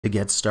To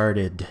get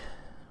started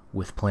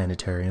with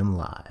Planetarium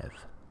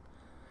Live.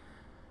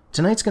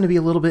 Tonight's going to be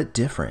a little bit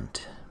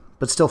different,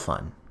 but still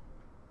fun.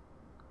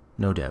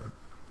 No doubt.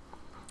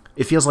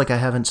 It feels like I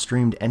haven't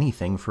streamed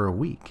anything for a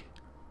week.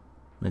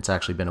 It's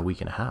actually been a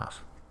week and a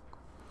half.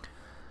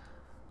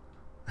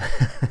 I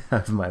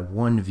have my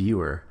one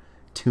viewer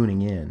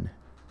tuning in.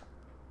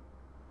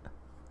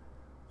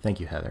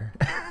 Thank you, Heather,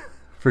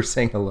 for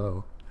saying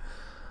hello.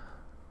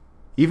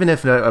 Even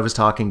if I was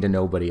talking to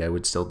nobody, I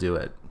would still do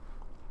it.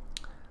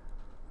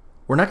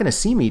 We're not going to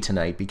see me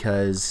tonight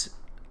because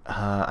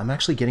I'm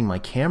actually getting my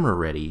camera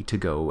ready to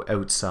go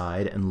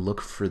outside and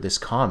look for this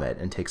comet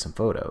and take some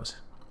photos.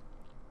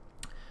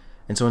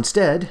 And so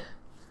instead,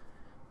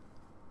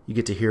 you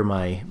get to hear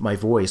my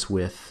voice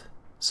with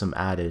some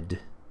added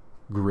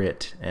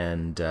grit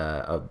and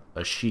a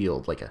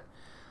shield, like I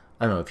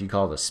don't know if you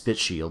call it a spit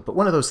shield, but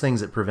one of those things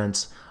that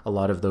prevents a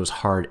lot of those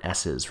hard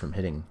S's from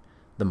hitting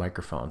the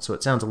microphone. So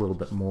it sounds a little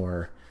bit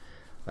more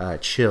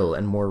chill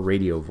and more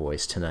radio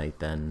voice tonight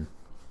than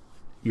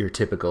your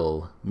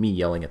typical me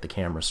yelling at the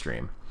camera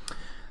stream.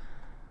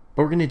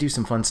 But we're going to do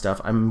some fun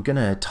stuff. I'm going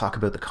to talk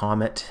about the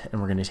comet,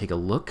 and we're going to take a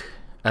look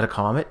at a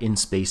comet in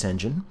Space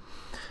Engine.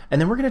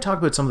 And then we're going to talk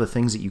about some of the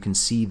things that you can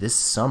see this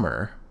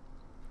summer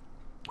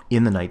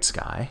in the night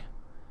sky.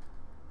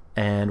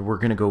 And we're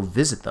going to go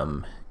visit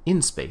them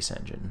in Space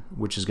Engine,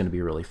 which is going to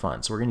be really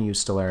fun. So we're going to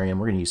use Stellarium,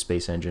 we're going to use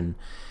Space Engine,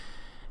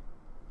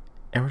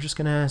 and we're just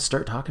going to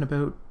start talking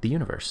about the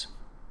universe.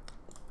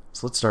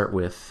 So let's start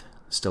with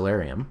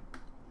Stellarium.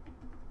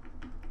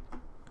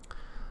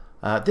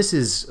 This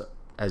is,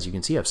 as you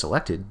can see, I've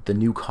selected the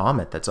new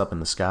comet that's up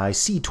in the sky,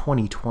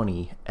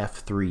 C2020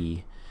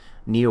 F3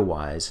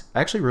 NEOWISE.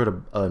 I actually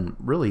wrote a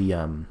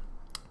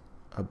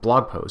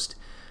blog post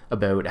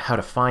about how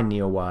to find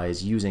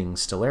NEOWISE using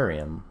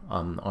Stellarium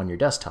on your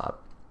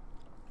desktop.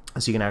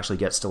 So you can actually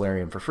get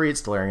Stellarium for free at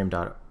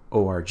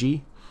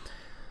stellarium.org.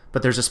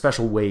 But there's a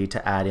special way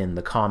to add in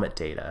the comet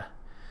data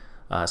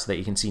so that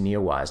you can see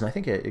NEOWISE. And I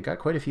think it got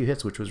quite a few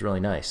hits, which was really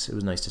nice. It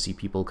was nice to see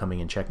people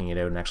coming and checking it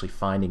out and actually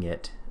finding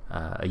it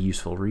a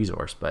useful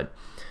resource. But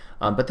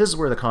this is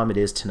where the comet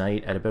is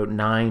tonight at about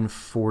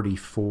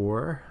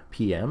 9:44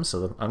 p.m.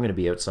 So I'm going to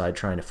be outside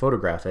trying to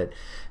photograph it,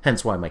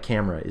 hence why my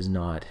camera is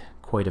not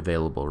quite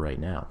available right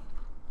now.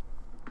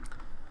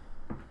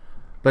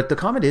 But the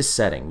comet is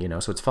setting, you know,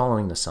 so it's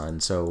following the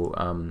sun. So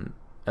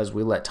as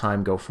we let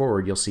time go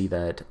forward, you'll see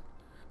that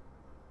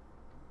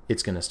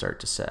it's going to start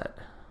to set.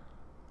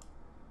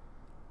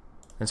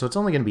 And so it's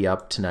only going to be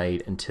up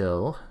tonight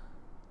until,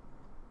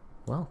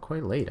 well,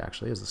 quite late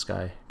actually, as the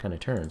sky kind of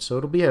turns. So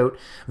it'll be out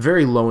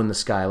very low in the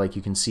sky, like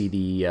you can see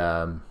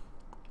the,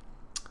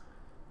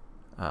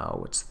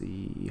 what's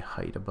the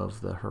height above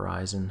the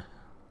horizon?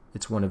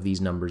 It's one of these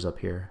numbers up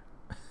here.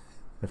 I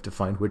have to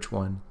find which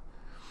one.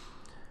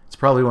 It's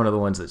probably one of the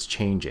ones that's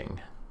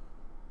changing.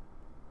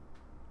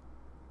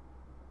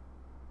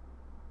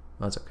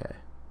 That's okay.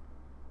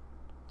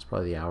 It's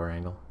probably the hour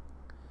angle.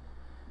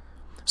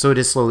 So it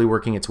is slowly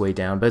working its way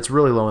down, but it's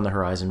really low on the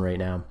horizon right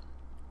now.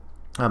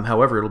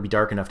 However, it'll be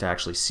dark enough to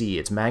actually see.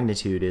 Its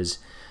magnitude is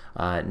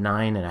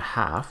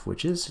 9.5,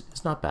 which is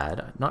not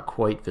bad. Not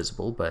quite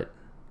visible, but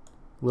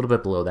a little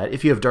bit below that.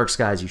 If you have dark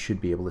skies, you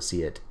should be able to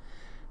see it.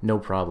 No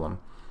problem.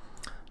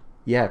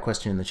 Yeah,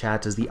 question in the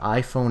chat. Does the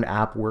iPhone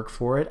app work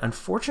for it?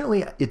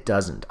 Unfortunately, it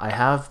doesn't. I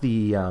have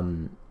the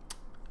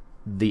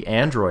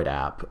Android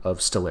app of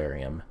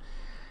Stellarium,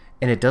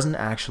 and it doesn't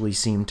actually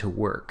seem to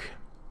work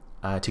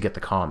to get the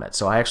comet.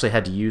 So I actually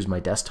had to use my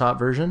desktop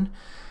version.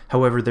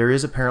 However, there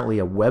is apparently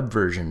a web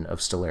version of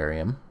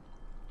Stellarium,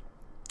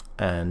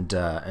 and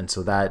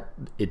so that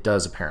it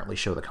does apparently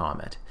show the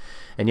comet.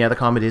 And yeah, the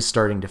comet is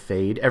starting to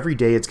fade. Every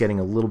day it's getting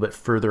a little bit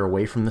further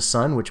away from the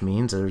sun, which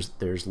means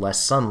there's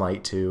less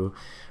sunlight to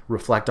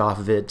reflect off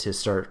of it, to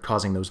start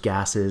causing those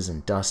gases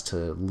and dust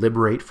to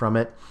liberate from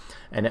it.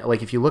 And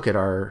like if you look at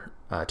our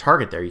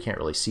target there, you can't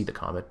really see the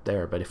comet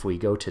there, but if we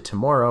go to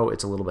tomorrow,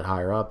 it's a little bit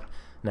higher up.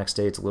 Next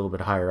day, it's a little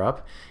bit higher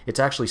up. It's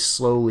actually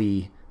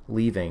slowly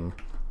leaving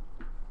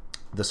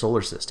the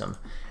solar system.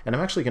 And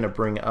I'm actually going to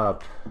bring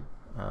up,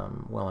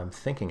 while I'm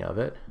thinking of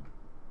it,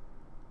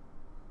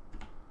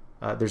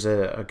 there's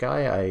a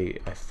guy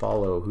I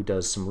follow who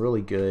does some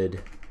really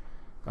good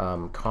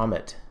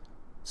comet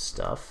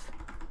stuff.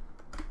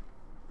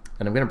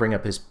 And I'm going to bring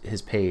up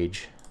his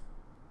page.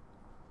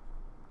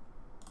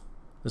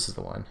 This is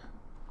the one.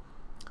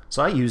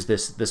 So I use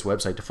this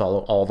website to follow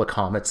all the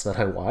comets that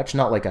I watch.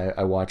 Not like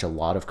I watch a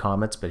lot of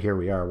comets, but here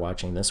we are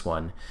watching this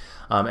one.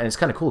 And it's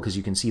kind of cool because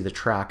you can see the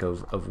track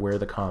of where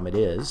the comet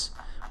is,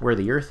 where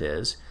the Earth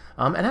is.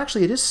 And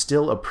actually it is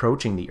still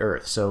approaching the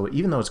Earth. So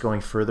even though it's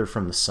going further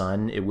from the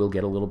sun, it will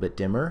get a little bit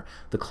dimmer.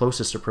 The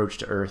closest approach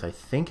to Earth, I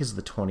think, is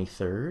the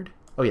 23rd.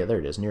 Oh yeah, there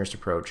it is. Nearest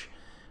approach,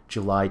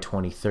 July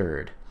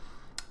 23rd.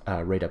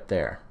 Right up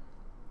there.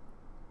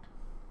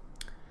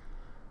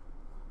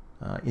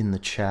 In the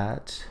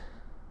chat,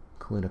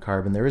 Luna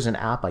Carbon, there is an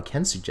app I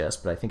can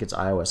suggest, but I think it's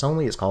iOS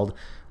only. It's called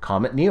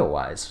Comet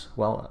NEOWISE.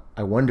 Well,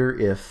 I wonder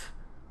if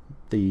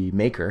the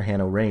maker,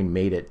 Hale-Bopp,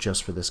 made it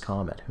just for this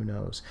comet. Who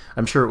knows?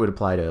 I'm sure it would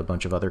apply to a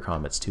bunch of other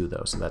comets too,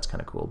 though, so that's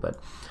kind of cool. But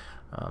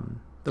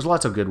there's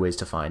lots of good ways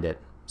to find it.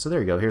 So there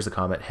you go. Here's the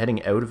comet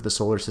heading out of the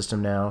solar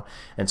system now,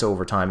 and so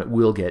over time it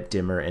will get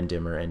dimmer and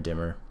dimmer and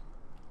dimmer.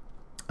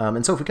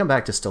 And so if we come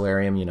back to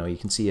Stellarium, you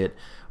can see it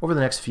over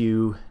the next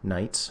few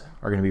nights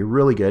are going to be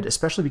really good,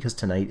 especially because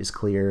tonight is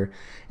clear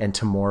and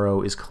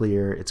tomorrow is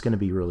clear. It's going to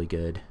be really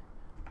good.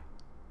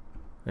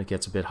 It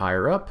gets a bit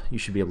higher up. You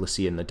should be able to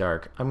see it in the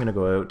dark. I'm going to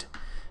go out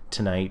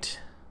tonight,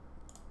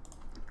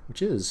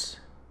 which is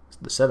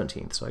the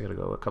 17th, so I got to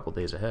go a couple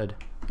days ahead.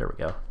 There we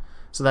go.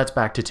 So that's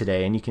back to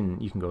today, and you can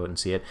go out and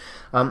see it.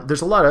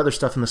 There's a lot of other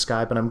stuff in the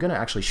sky, but I'm going to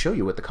actually show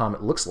you what the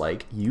comet looks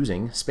like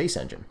using Space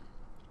Engine.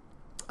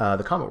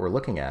 The comet we're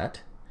looking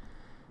at,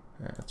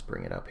 let's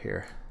bring it up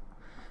here.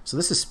 So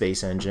this is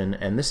Space Engine,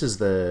 and this is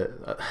this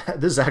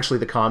is actually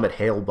the comet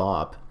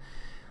Hale-Bopp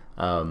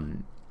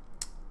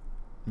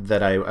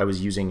that I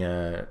was using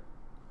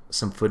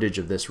some footage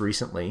of this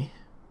recently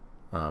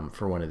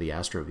for one of the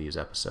AstroViews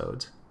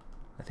episodes.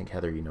 I think,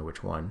 Heather, you know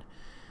which one.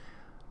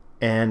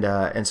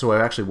 And so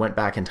I actually went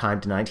back in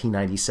time to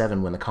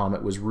 1997 when the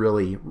comet was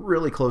really,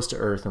 really close to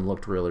Earth and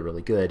looked really,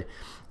 really good.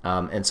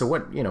 And so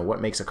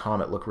what makes a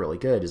comet look really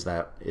good is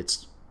that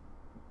it's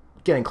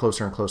getting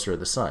closer and closer to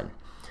the sun.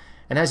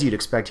 And as you'd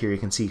expect here, you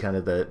can see kind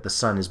of the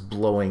sun is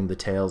blowing the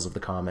tails of the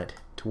comet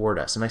toward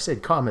us. And I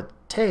said comet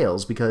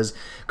tails because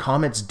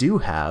comets do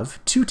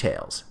have two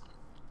tails.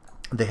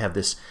 They have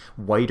this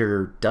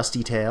whiter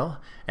dusty tail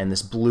and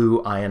this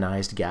blue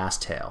ionized gas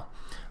tail.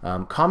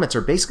 Comets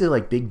are basically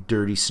like big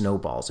dirty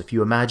snowballs. If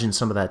you imagine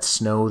some of that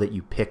snow that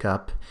you pick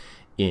up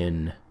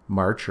in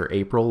March or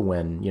April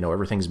when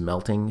everything's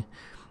melting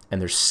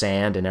and there's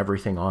sand and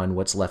everything on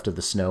what's left of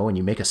the snow, and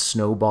you make a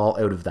snowball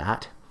out of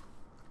that,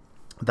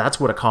 that's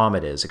what a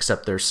comet is,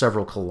 except they're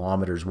several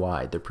kilometers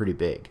wide. They're pretty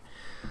big.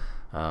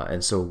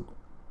 And so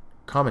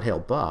Comet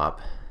Hale-Bopp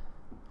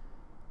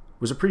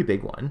was a pretty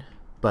big one,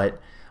 but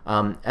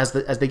as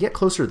they get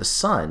closer to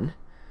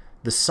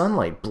the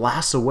sunlight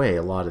blasts away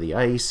a lot of the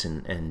ice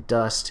and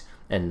dust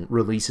and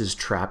releases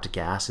trapped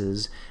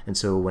gases. And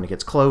so when it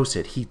gets close,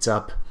 it heats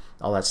up,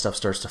 all that stuff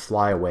starts to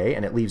fly away,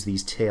 and it leaves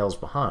these tails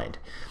behind.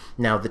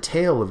 Now, the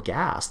tail of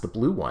gas, the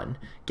blue one,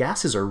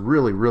 gases are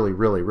really, really,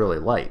 really, really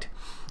light.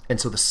 And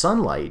so the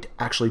sunlight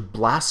actually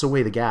blasts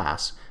away the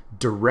gas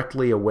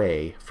directly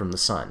away from the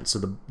sun.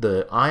 So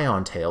the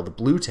ion tail, the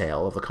blue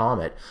tail of the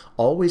comet,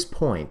 always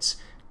points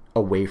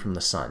away from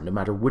the sun, no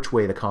matter which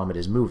way the comet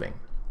is moving.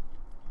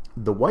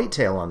 The white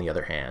tail, on the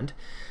other hand,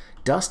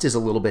 dust is a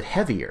little bit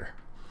heavier,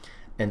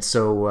 and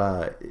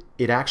so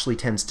it actually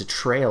tends to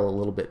trail a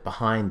little bit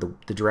behind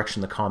the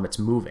direction the comet's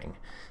moving.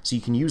 So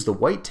you can use the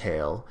white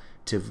tail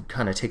to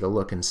kind of take a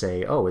look and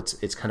say, oh,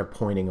 it's kind of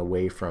pointing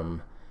away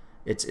from,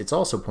 it's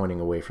also pointing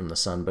away from the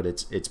sun, but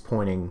it's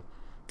pointing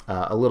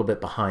a little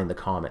bit behind the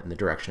comet in the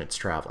direction it's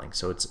traveling.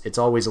 So it's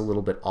always a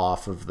little bit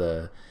off of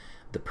the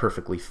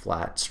perfectly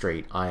flat,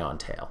 straight ion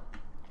tail.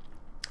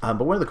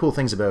 But one of the cool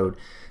things about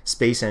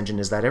Space Engine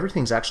is that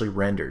everything's actually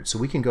rendered. So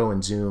we can go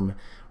and zoom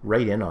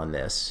right in on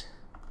this.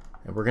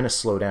 And we're going to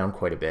slow down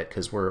quite a bit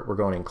because we're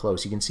going in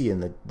close. You can see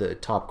in the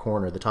top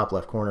corner, the top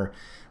left corner,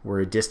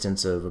 we're a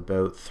distance of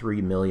about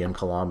 3 million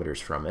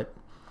kilometers from it.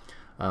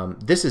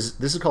 This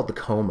is called the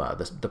coma,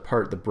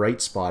 the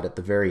bright spot at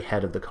the very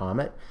head of the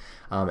comet.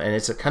 And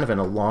it's a kind of an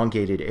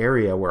elongated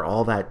area where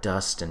all that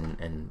dust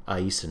and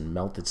ice and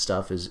melted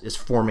stuff is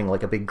forming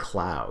like a big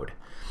cloud.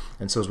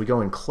 And so as we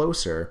go in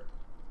closer,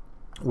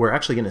 we're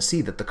actually going to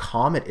see that the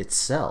comet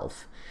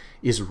itself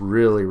is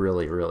really,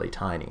 really, really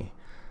tiny.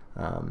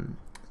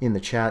 In the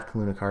chat,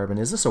 Kaluna Carbon,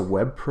 is this a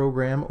web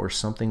program or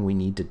something we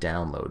need to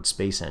download?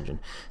 Space Engine.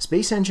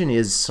 Space Engine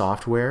is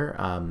software.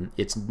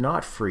 It's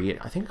not free.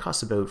 I think it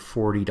costs about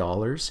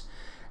 $40.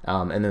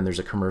 And then there's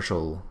a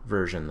commercial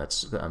version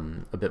that's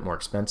a bit more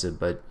expensive,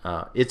 but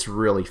it's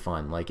really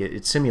fun. Like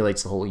it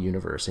simulates the whole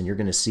universe, and you're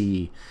going to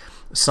see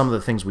some of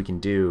the things we can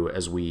do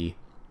as we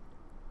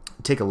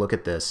take a look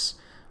at this.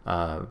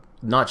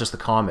 Not just the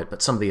comet,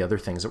 but some of the other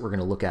things that we're going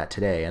to look at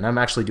today. And I'm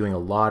actually doing a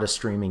lot of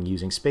streaming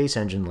using Space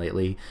Engine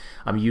lately.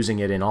 I'm using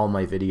it in all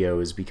my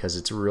videos because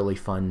it's really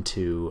fun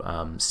to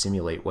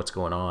simulate what's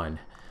going on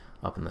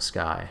up in the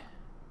sky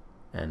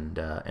and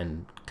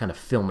kind of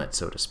film it,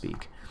 so to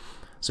speak.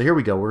 So here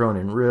we go. We're going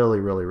in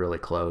really, really, really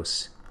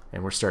close,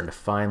 and we're starting to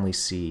finally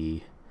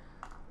see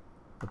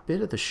a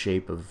bit of the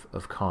shape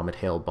of Comet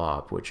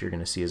Hale-Bopp, which you're going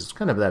to see is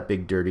kind of that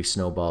big dirty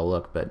snowball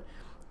look, but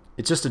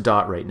it's just a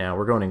dot right now.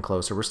 We're going in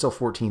closer. We're still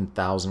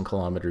 14,000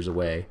 kilometers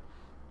away.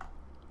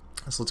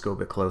 So let's go a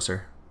bit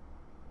closer.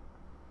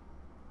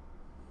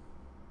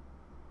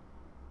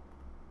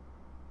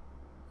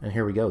 And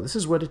here we go. This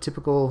is what a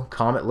typical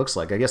comet looks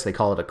like. I guess they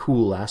call it a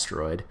cool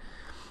asteroid.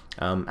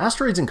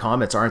 Asteroids and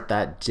comets aren't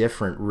that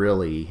different,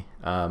 really.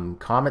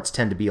 Comets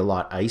tend to be a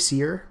lot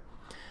icier,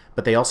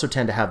 but they also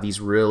tend to have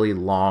these really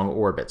long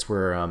orbits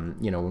where,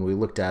 when we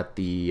looked at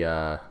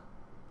the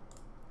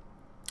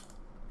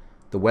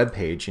web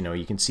page,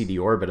 you can see the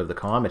orbit of the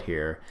comet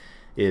here,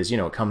 is,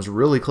 it comes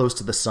really close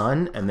to the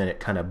sun and then it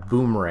kind of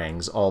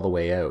boomerangs all the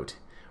way out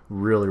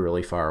really,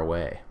 really far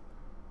away.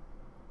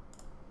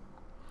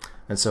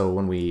 And so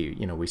when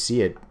we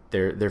see it,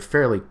 they're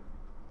fairly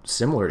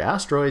similar to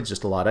asteroids,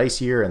 just a lot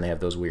icier, and they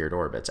have those weird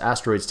orbits.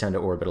 Asteroids tend to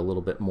orbit a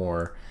little bit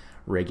more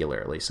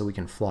regularly, so we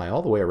can fly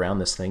all the way around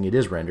this thing. It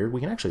is rendered.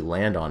 We can actually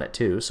land on it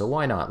too, so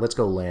why not? Let's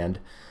go land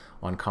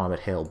on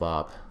Comet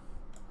Hale-Bopp.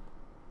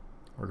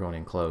 We're going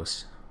in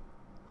close.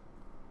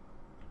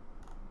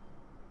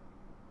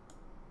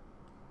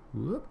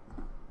 Whoop.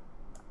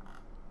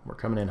 We're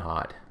coming in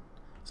hot.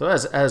 So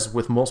as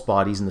with most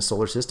bodies in the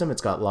solar system,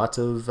 it's got lots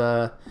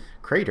of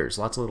craters,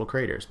 lots of little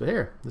craters. But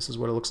here, this is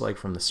what it looks like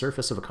from the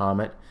surface of a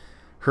comet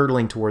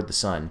hurtling toward the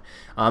sun.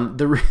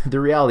 The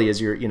reality is,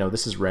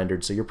 this is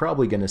rendered, so you're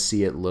probably going to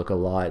see it look a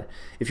lot.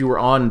 If you were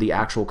on the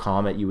actual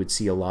comet, you would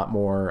see a lot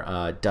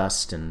more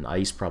dust and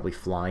ice probably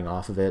flying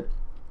off of it.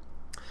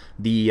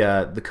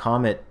 The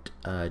comet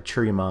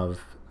Churyumov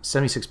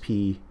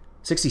 67P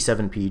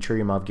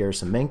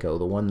Churyumov-Gerasimenko,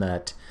 the one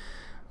that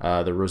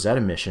the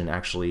Rosetta mission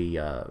actually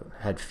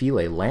had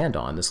Philae land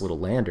on, this little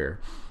lander,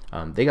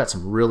 they got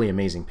some really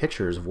amazing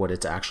pictures of what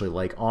it's actually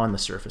like on the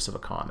surface of a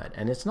comet.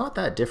 And it's not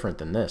that different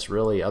than this,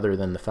 really, other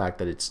than the fact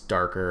that it's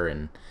darker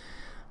and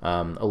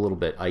a little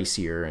bit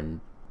icier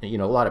and, a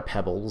lot of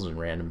pebbles and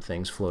random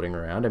things floating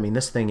around. I mean,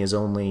 this thing is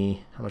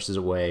only, how much does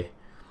it weigh?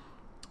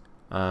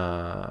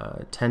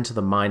 10 to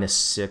the minus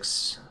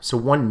 6, so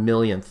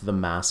 1/1,000,000th the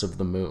mass of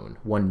the moon,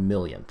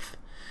 1/1,000,000th,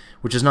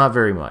 which is not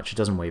very much. It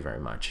doesn't weigh very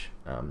much.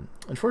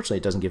 Unfortunately,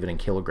 it doesn't give it in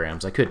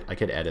kilograms. I could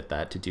edit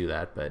that to do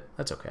that, but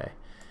that's okay.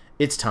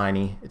 It's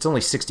tiny. It's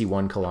only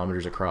 61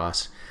 kilometers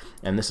across,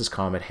 and this is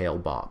Comet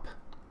Hale-Bopp.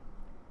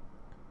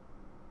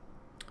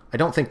 I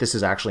don't think this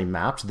is actually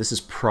mapped. This is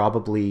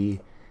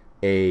probably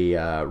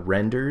a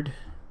rendered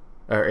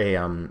or a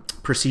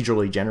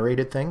procedurally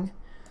generated thing,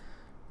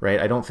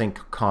 right? I don't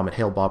think Comet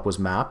Hale-Bopp was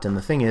mapped, and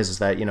the thing is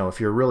that, if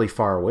you're really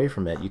far away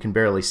from it, you can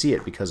barely see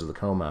it because of the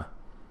coma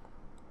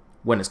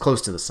when it's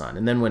close to the sun.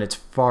 And then when it's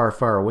far,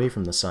 far away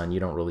from the sun, you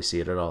don't really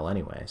see it at all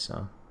anyway,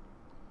 so,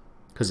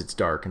 because it's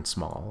dark and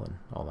small and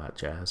all that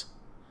jazz.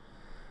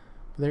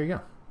 But there you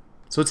go.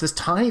 So it's this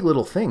tiny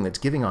little thing that's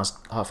giving us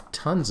off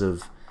tons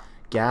of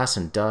gas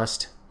and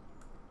dust,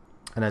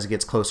 and as it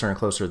gets closer and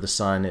closer to the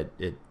sun,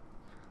 it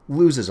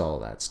loses all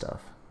of that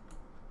stuff.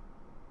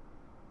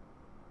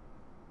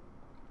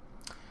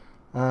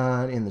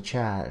 In the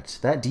chat,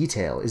 that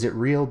detail, is it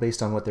real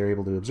based on what they're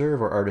able to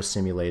observe or artist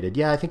simulated?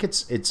 Yeah, I think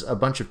it's a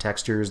bunch of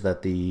textures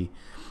that the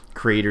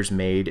creators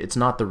made. It's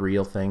not the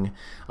real thing.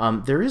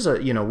 There is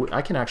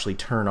I can actually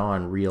turn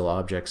on real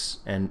objects,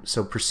 and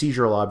so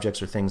procedural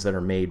objects are things that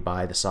are made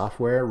by the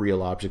software.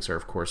 Real objects are,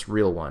 of course,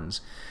 real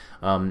ones.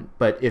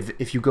 But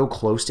if you go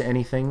close to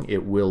anything,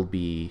 it will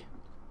be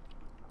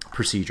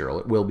procedural.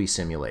 It will be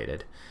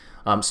simulated.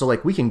 So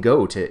like we can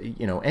go to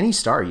any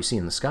star you see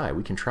in the sky,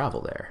 we can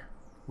travel there,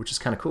 which is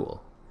kind of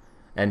cool.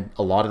 And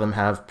a lot of them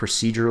have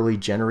procedurally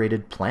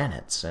generated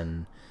planets,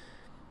 and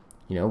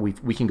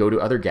we can go to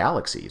other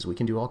galaxies. We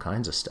can do all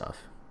kinds of stuff,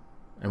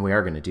 and we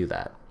are going to do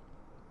that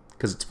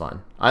because it's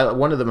fun.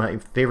 One of my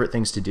favorite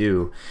things to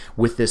do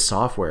with this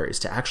software is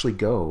to actually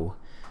go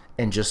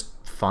and just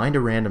find a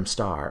random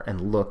star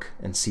and look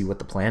and see what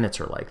the planets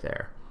are like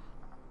there.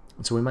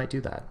 And so we might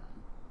do that.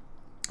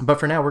 But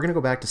for now, we're going to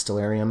go back to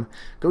Stellarium,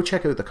 go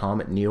check out the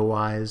comet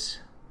NEOWISE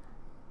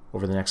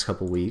over the next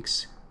couple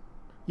weeks.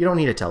 You don't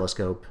need a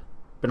telescope.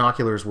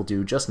 Binoculars will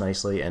do just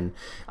nicely, and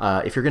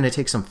if you're going to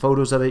take some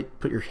photos of it,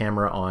 put your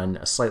camera on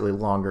a slightly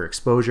longer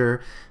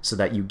exposure so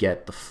that you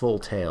get the full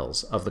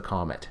tails of the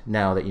comet,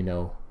 now that you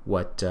know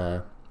what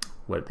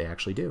they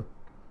actually do.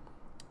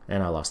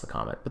 And I lost the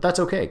comet, but that's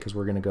okay, because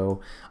we're going to go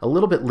a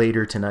little bit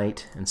later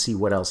tonight and see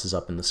what else is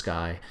up in the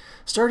sky,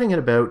 starting at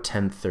about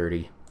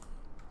 10:30.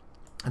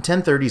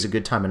 10:30 is a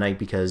good time of night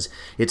because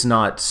it's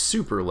not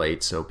super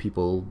late, so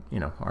people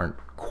aren't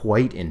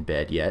quite in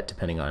bed yet,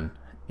 depending on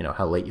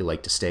how late you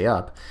like to stay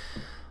up.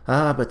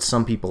 But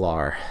some people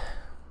are.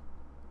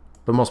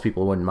 But most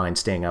people wouldn't mind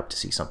staying up to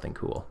see something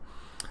cool.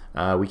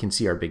 We can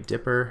see our Big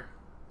Dipper,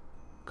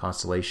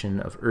 constellation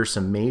of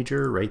Ursa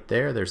Major right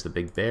there. There's the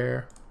Big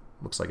Bear.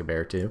 Looks like a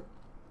bear too.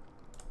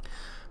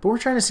 But we're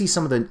trying to see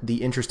some of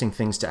the interesting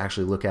things to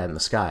actually look at in the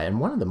sky. And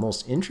one of the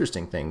most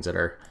interesting things that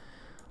are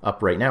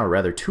up right now, or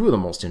rather two of the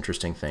most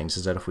interesting things,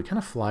 is that if we kind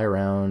of fly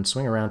around,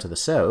 swing around to the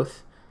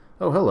south,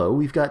 oh hello,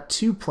 we've got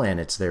two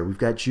planets there. We've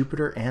got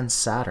Jupiter and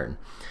Saturn.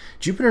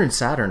 Jupiter and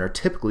Saturn are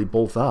typically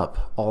both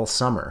up all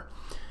summer.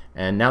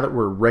 And now that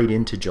we're right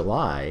into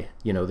July,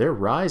 they're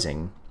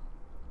rising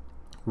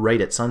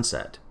right at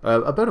sunset.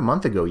 About a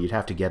month ago, you'd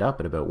have to get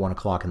up at about 1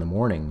 o'clock in the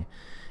morning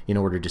in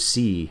order to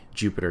see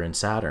Jupiter and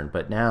Saturn.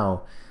 But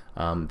now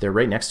they're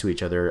right next to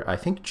each other. I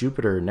think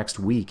Jupiter next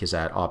week is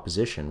at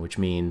opposition, which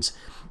means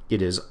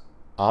it is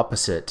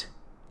opposite,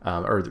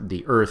 or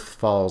the Earth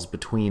falls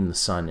between the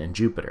Sun and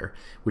Jupiter,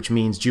 which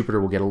means Jupiter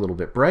will get a little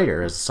bit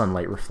brighter as the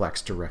sunlight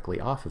reflects directly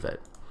off of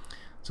it.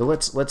 So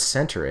let's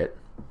center it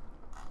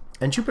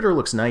And Jupiter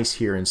looks nice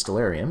here in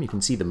Stellarium. You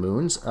can see the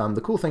moons.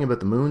 The cool thing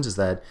about the moons is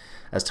that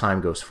as time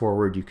goes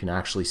forward, you can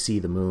actually see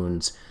the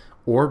moons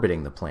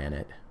orbiting the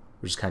planet,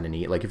 which is kind of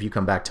neat. Like if you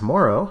come back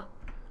tomorrow,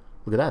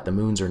 look at that, the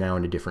moons are now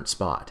in a different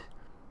spot.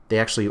 They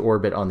actually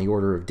orbit on the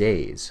order of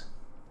days.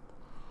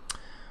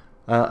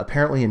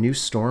 Apparently a new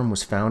storm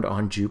was found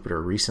on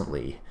Jupiter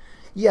recently.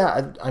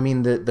 Yeah, I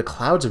mean, the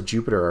clouds of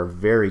Jupiter are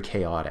very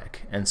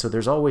chaotic. And so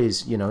there's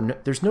always, you know,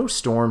 there's no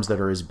storms that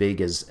are as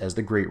big as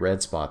the Great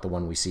Red Spot, the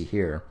one we see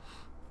here.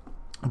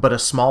 But a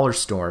smaller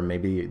storm,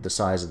 maybe the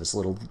size of this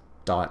little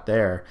dot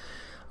there,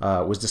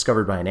 was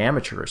discovered by an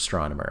amateur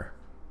astronomer.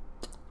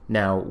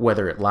 Now,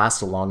 whether it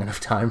lasts a long enough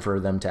time for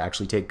them to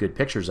actually take good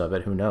pictures of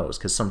it, who knows?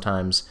 Because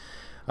sometimes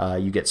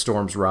you get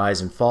storms rise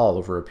and fall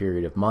over a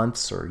period of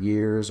months or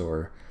years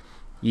or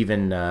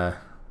even,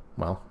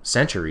 well,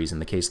 centuries in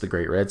the case of the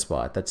Great Red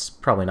Spot. That's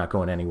probably not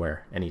going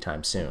anywhere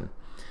anytime soon.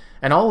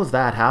 And all of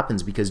that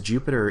happens because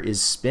Jupiter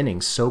is spinning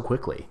so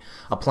quickly.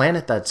 A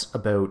planet that's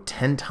about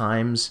 10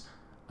 times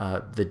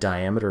the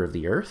diameter of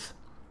the Earth.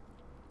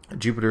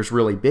 Jupiter's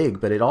really big,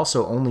 but it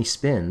also only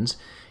spins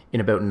in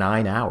about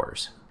 9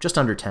 hours. Just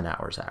under 10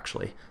 hours,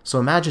 actually. So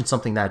imagine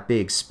something that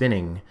big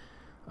spinning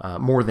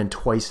more than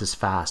twice as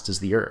fast as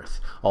the Earth.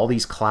 All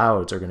these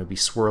clouds are going to be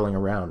swirling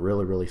around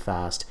really, really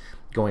fast,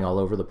 going all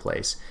over the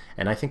place.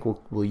 And I think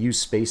we'll use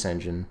Space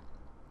Engine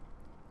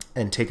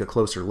and take a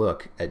closer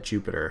look at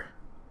Jupiter,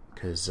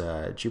 because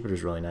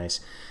Jupiter's really nice.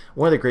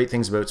 One of the great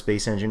things about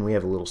Space Engine, we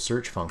have a little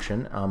search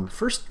function.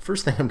 First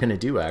thing I'm going to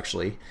do,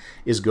 actually,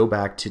 is go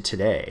back to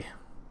today.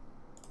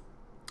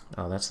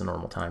 Oh, that's the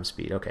normal time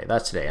speed. Okay,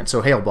 that's today. And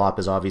so Hale-Bopp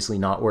is obviously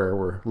not where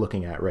we're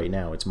looking at right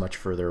now. It's much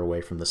further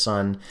away from the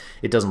sun.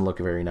 It doesn't look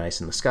very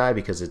nice in the sky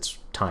because it's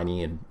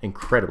tiny and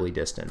incredibly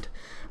distant.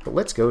 But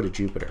let's go to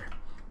Jupiter.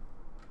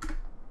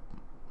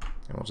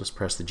 And we'll just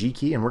press the G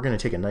key, and we're going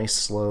to take a nice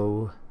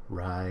slow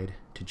ride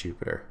to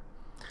Jupiter.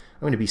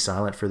 I'm going to be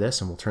silent for this,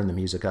 and we'll turn the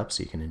music up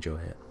so you can enjoy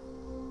it.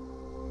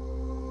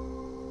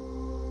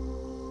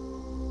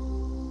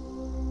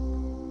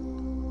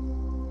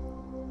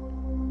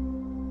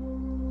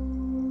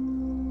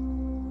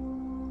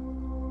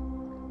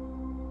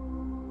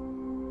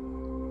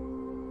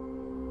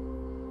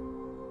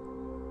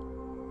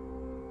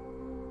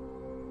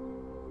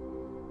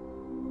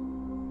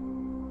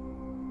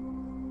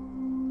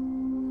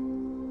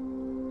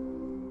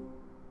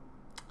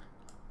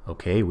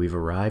 Okay, we've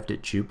arrived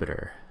at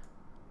Jupiter.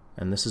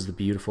 And this is the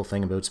beautiful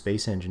thing about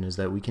Space Engine, is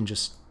that we can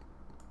just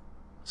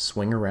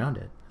swing around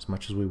it as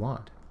much as we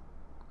want.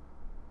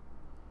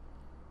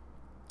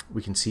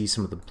 We can see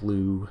some of the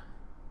blue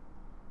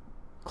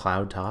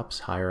cloud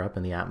tops higher up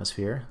in the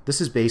atmosphere.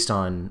 This is based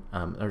on,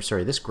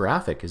 this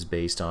graphic is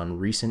based on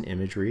recent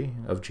imagery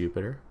of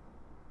Jupiter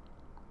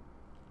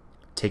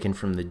taken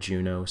from the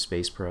Juno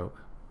space probe.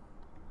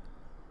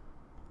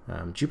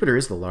 Jupiter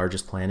is the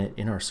largest planet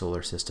in our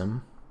solar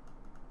system.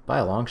 By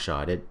a long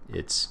shot.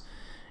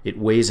 It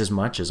weighs as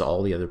much as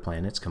all the other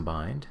planets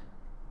combined,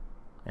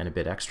 and a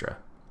bit extra.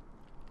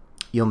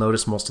 You'll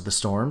notice most of the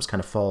storms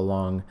kind of fall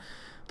along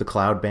the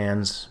cloud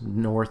bands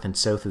north and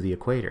south of the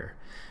equator.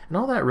 And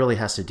all that really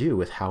has to do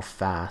with how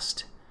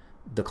fast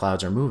the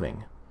clouds are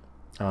moving.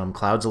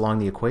 Clouds along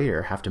the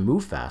equator have to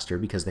move faster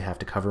because they have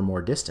to cover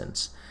more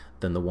distance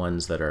than the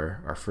ones that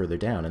are further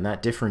down. And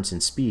that difference in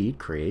speed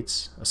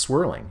creates a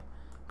swirling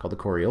called the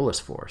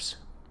Coriolis force.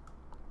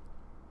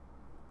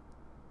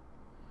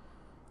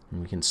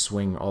 And we can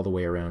swing all the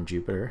way around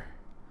Jupiter.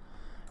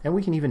 And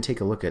we can even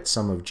take a look at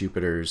some of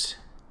Jupiter's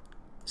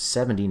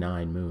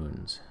 79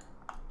 moons.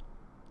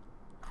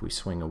 If we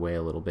swing away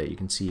a little bit, you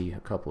can see a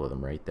couple of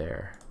them right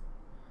there.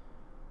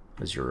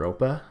 There's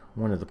Europa,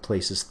 one of the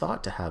places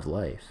thought to have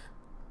life.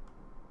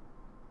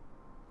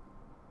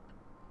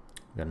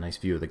 We've got a nice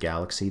view of the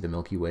galaxy, the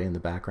Milky Way in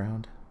the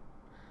background.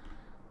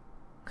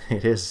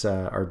 It is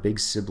our big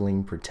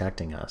sibling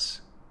protecting us.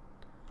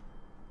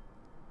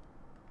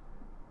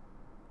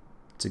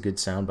 It's a good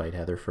soundbite,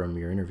 Heather, from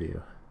your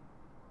interview.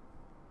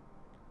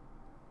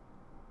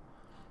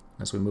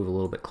 As we move a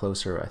little bit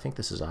closer, I think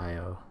this is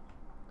Io.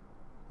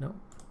 No.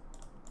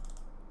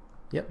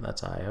 Yep,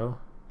 that's Io.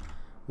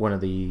 One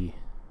of the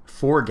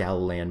 4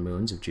 Galilean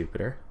moons of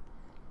Jupiter.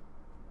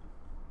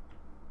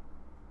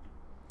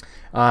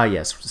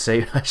 Yes,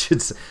 I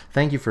should say,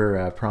 thank you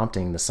for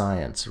prompting the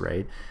science,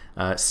 right?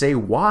 Say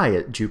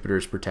why Jupiter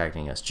is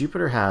protecting us.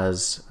 Jupiter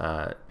has,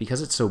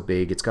 because it's so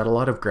big, it's got a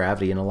lot of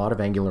gravity and a lot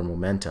of angular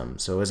momentum.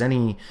 So as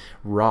any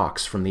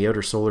rocks from the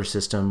outer solar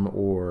system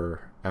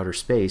or outer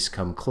space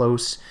come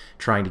close,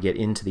 trying to get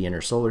into the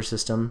inner solar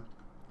system,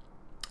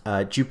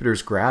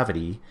 Jupiter's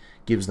gravity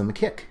gives them a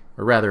kick.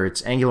 Or rather,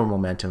 its angular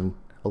momentum,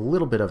 a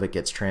little bit of it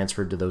gets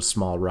transferred to those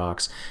small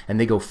rocks, and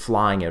they go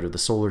flying out of the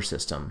solar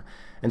system.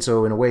 And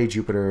so in a way,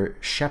 Jupiter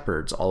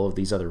shepherds all of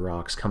these other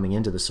rocks coming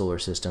into the solar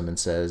system and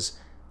says,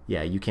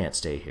 yeah, you can't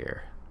stay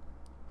here.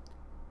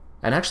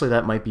 And actually,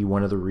 that might be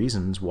one of the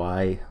reasons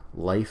why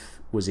life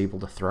was able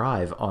to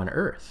thrive on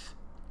Earth.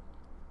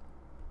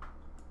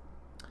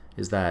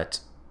 Is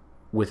that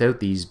without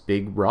these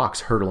big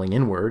rocks hurtling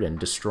inward and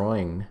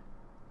destroying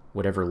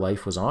whatever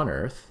life was on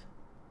Earth,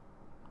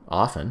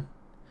 often,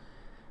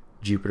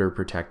 Jupiter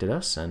protected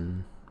us,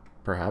 and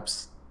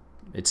perhaps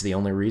it's the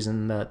only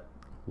reason that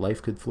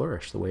life could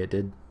flourish the way it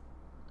did,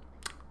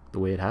 the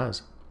way it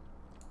has.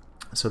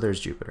 So there's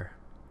Jupiter.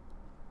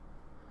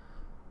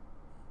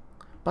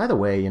 By the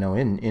way,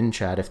 in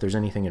chat, if there's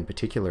anything in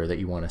particular that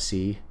you want to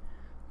see,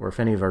 or if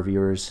any of our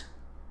viewers,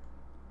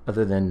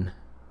 other than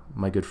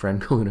my good friend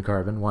Kaluna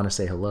Carbon, want to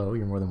say hello,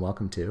 you're more than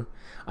welcome to.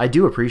 I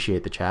do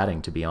appreciate the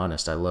chatting, to be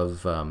honest. I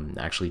love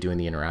actually doing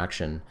the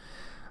interaction.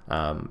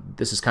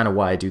 This is kind of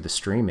why I do the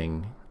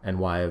streaming, and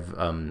why I've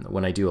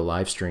when I do a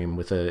live stream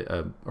with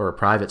or a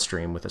private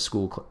stream with a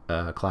school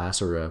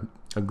class or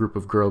a group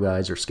of girl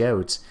guides or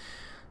scouts,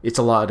 it's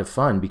a lot of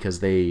fun because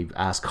they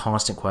ask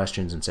constant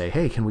questions and say,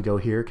 hey, can we go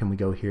here? Can we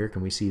go here?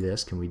 Can we see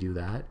this? Can we do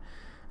that?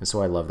 And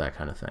so I love that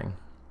kind of thing.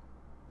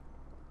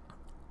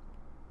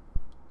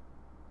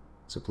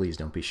 So please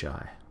don't be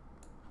shy.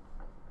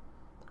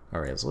 All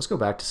right, so let's go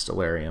back to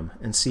Stellarium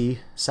and see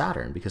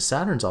Saturn, because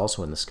Saturn's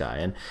also in the sky.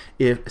 And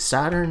if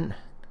Saturn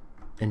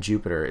and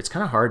Jupiter, it's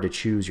kind of hard to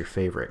choose your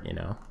favorite,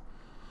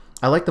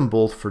 I like them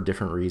both for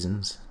different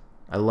reasons.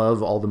 I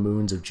love all the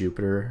moons of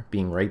Jupiter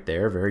being right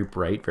there, very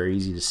bright, very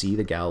easy to see,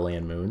 the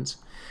Galilean moons.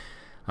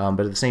 But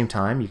at the same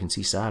time, you can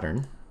see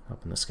Saturn up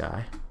in the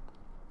sky.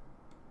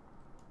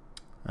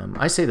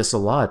 I say this a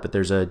lot, but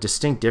there's a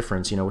distinct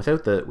difference.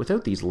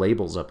 Without these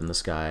labels up in the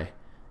sky,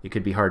 it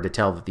could be hard to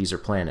tell that these are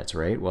planets,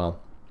 right?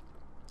 Well,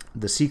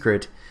 the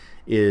secret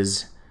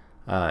is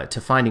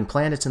to finding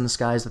planets in the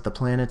skies that the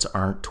planets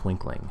aren't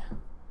twinkling.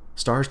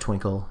 Stars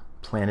twinkle,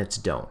 planets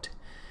don't.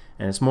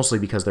 And it's mostly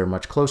because they're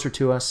much closer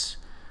to us.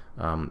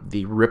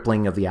 The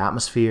rippling of the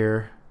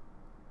atmosphere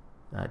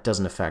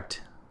doesn't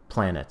affect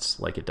planets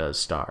like it does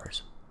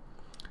stars.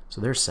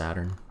 So there's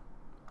Saturn.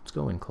 Let's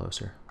go in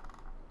closer.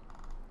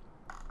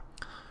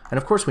 And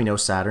of course we know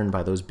Saturn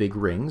by those big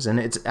rings, and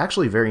it's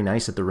actually very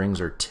nice that the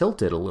rings are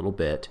tilted a little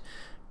bit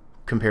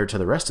compared to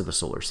the rest of the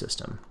solar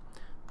system.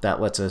 That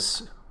lets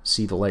us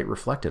see the light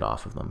reflected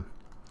off of them.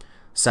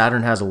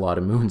 Saturn has a lot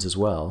of moons as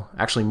well,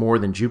 actually more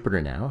than Jupiter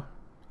now,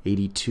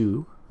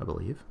 82, I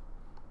believe,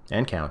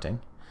 and counting,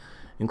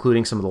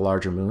 including some of the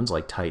larger moons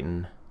like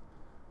Titan,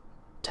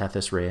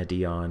 Tethys, Rhea,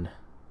 Dion,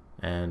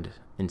 and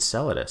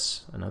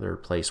Enceladus, another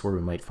place where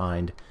we might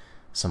find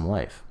some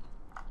life.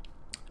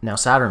 Now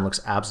Saturn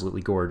looks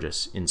absolutely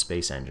gorgeous in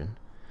Space Engine,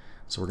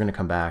 so we're going to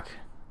come back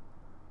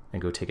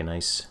and go take a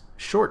nice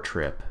short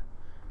trip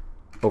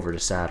over to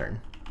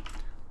Saturn.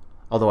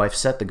 Although I've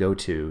set the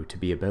go-to to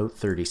be about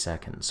 30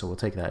 seconds, so we'll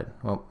take that,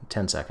 well,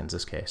 10 seconds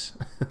this case.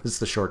 It's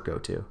the short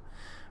go-to,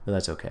 but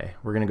that's okay.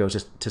 We're going to go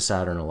to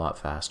Saturn a lot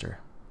faster.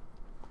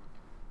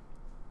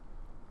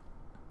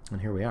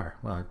 And here we are.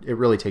 Well, it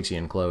really takes you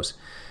in close.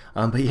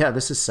 But yeah,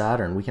 this is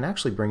Saturn. We can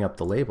actually bring up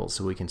the labels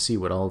so we can see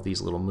what all of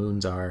these little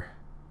moons are,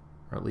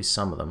 or at least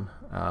some of them.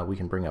 We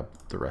can bring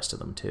up the rest of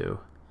them too.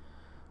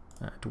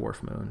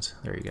 Dwarf moons.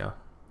 There you go.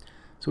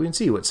 So we can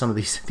see what some of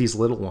these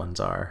little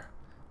ones are.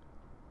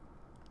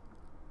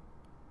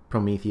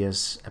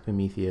 Prometheus,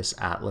 Epimetheus,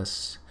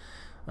 Atlas.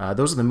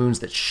 Those are the moons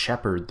that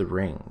shepherd the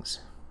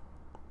rings.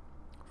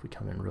 If we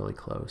come in really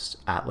close,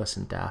 Atlas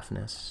and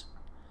Daphnis.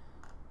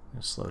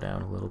 Let's slow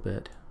down a little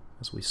bit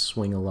as we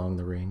swing along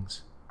the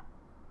rings.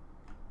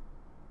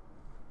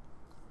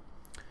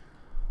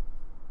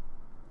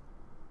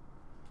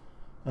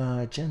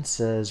 Jen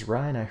says,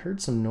 Ryan, I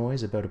heard some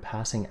noise about a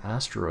passing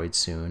asteroid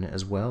soon,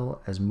 as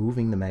well as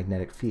moving the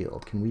magnetic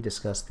field. Can we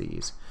discuss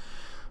these?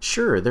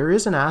 Sure, there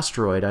is an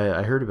asteroid.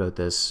 I heard about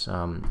this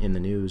in the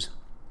news.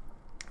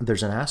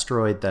 There's an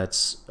asteroid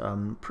that's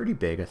pretty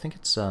big. I think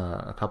it's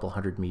a couple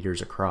 100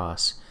 meters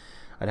across.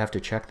 I'd have to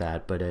check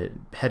that, but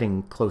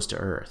heading close to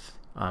Earth.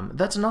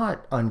 That's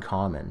not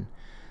uncommon.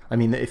 I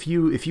mean, if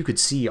you could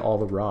see all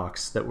the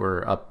rocks that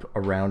were up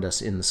around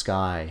us in the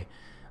sky,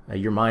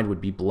 your mind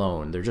would be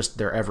blown.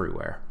 They're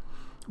everywhere.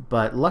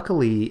 But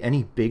luckily,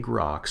 any big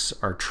rocks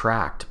are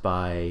tracked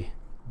by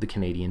the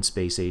Canadian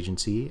Space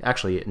Agency.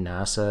 Actually,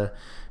 NASA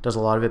does a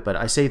lot of it, but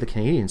I say the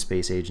Canadian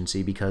Space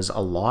Agency because a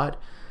lot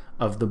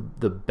of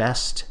the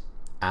best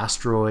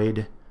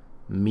asteroid,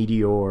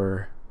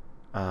 meteor,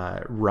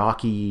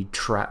 rocky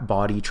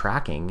body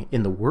tracking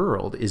in the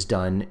world is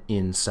done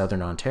in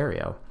Southern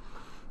Ontario,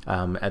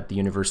 at the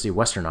University of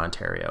Western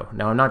Ontario.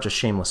 Now, I'm not just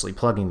shamelessly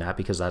plugging that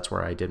because that's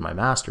where I did my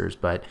master's,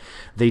 but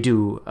they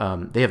do.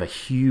 They have a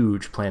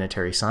huge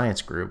planetary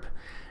science group,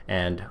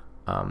 and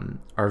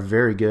are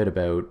very good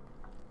about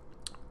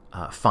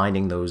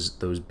finding those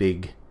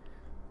big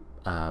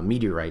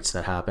meteorites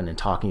that happen and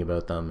talking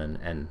about them,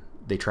 and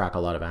they track a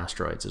lot of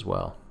asteroids as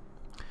well.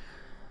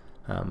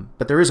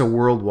 But there is a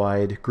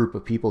worldwide group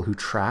of people who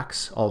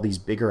tracks all these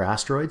bigger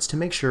asteroids to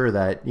make sure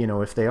that,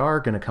 if they are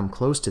going to come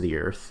close to the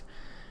Earth,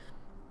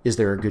 is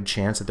there a good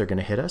chance that they're going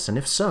to hit us? And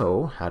if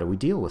so, how do we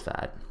deal with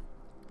that?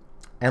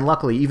 And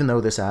luckily, even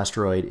though this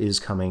asteroid is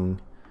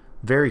coming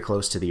very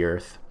close to the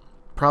Earth,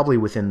 probably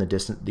within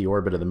the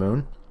orbit of the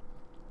Moon,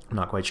 I'm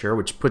not quite sure,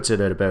 which puts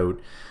it at about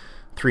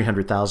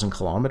 300,000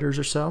 kilometers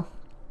or so,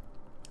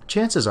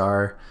 chances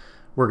are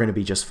we're going to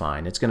be just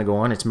fine. It's going to go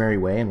on its merry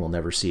way and we'll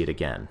never see it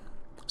again.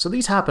 So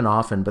these happen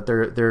often, but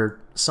they're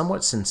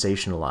somewhat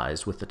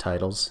sensationalized with the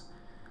titles.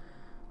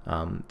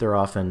 They're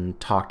often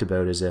talked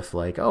about as if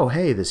like, oh,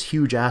 hey, this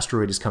huge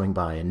asteroid is coming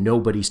by and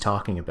nobody's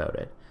talking about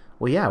it.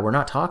 Well, yeah, we're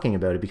not talking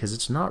about it because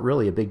it's not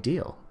really a big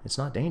deal. It's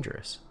not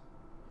dangerous.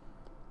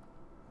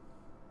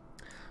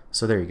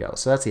 So there you go.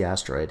 So that's the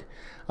asteroid.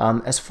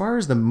 As far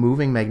as the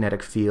moving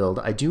magnetic field,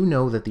 I do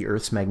know that the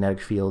Earth's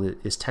magnetic field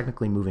is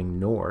technically moving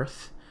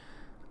north,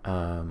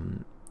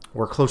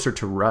 or closer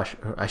to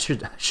Russia. I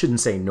shouldn't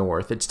say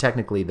north. It's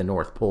technically the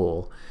North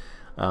Pole.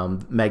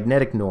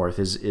 Magnetic north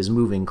is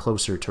moving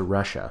closer to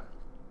Russia.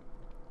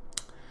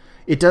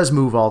 It does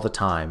move all the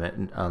time.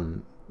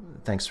 And,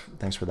 thanks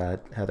for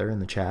that, Heather, in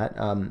the chat.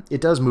 It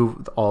does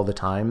move all the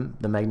time,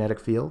 the magnetic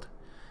field.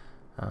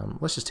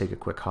 Let's just take a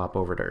quick hop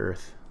over to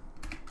Earth.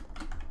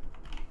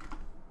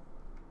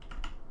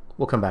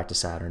 We'll come back to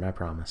Saturn, I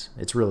promise.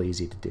 It's really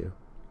easy to do.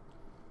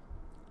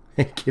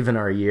 Given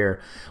our year.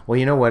 Well,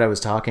 you know what I was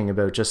talking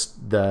about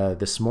just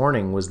this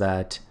morning was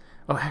that...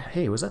 Oh,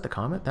 hey, was that the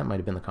Comet? That might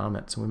have been the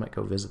Comet, so we might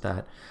go visit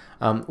that.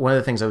 One of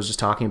the things I was just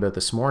talking about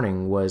this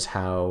morning was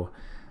how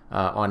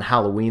on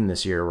Halloween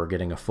this year we're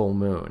getting a full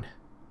moon.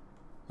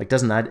 Like,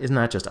 isn't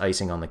that just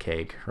icing on the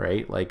cake,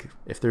 right? Like,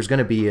 if there's going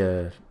to be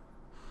a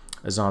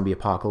zombie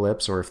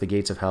apocalypse or if the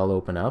gates of hell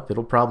open up,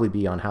 it'll probably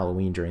be on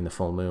Halloween during the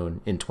full moon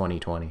in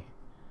 2020.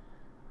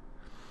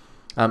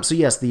 So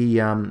yes,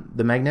 the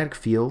magnetic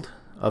field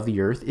of the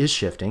Earth is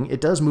shifting.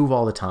 It does move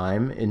all the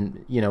time,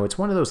 and you know, it's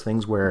one of those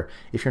things where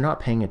if you're not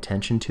paying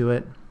attention to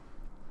it,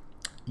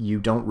 you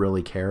don't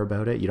really care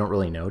about it. You don't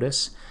really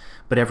notice.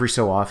 But every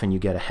so often you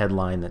get a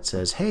headline that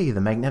says, hey,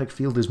 the magnetic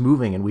field is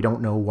moving and we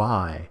don't know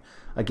why.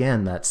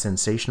 Again, that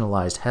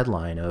sensationalized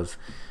headline of,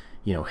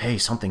 you know, hey,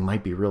 something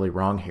might be really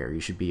wrong here. You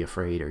should be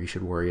afraid or you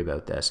should worry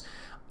about this.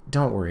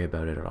 Don't worry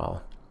about it at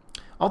all.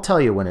 I'll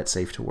tell you when it's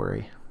safe to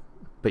worry.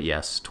 But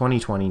yes,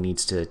 2020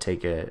 needs to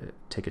take a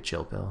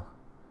chill pill.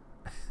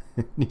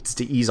 It needs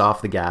to ease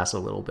off the gas a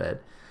little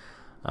bit.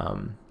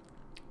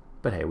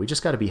 But hey, we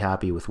just got to be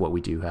happy with what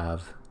we do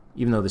have.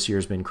 Even though this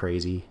year's been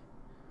crazy.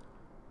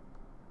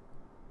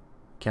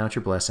 Count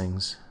your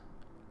blessings.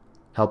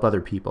 Help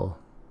other people.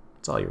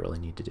 That's all you really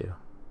need to do.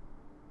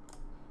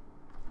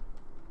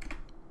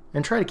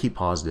 And try to keep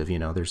positive, you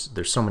know.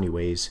 There's so many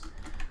ways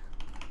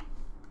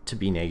to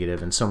be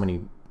negative and so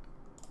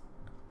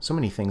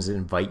many things that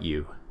invite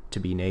you to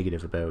be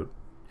negative about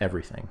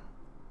everything.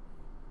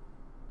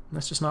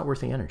 That's just not worth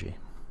the energy.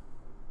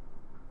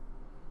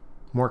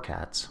 More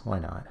cats, why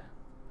not?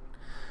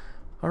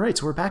 Alright,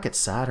 so we're back at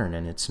Saturn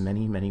and its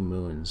many, many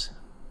moons.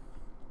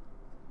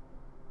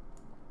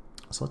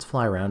 So let's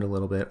fly around a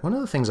little bit. One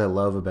of the things I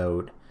love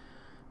about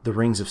the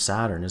rings of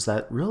Saturn is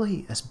that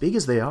really, as big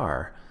as they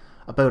are,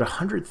 about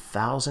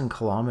 100,000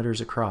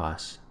 kilometers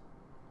across,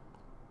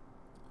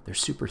 they're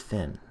super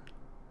thin.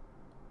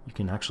 You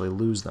can actually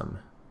lose them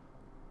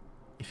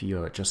if you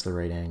go at just the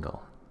right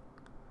angle.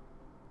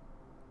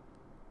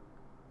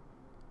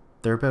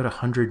 They're about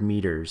 100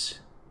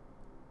 meters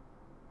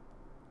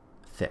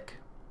thick,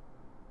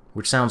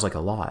 which sounds like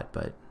a lot,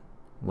 but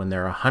when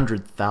they're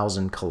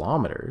 100,000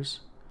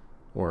 kilometers,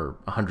 or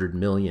 100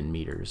 million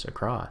meters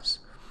across,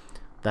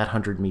 that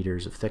 100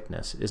 meters of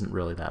thickness isn't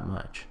really that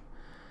much.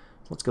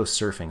 Let's go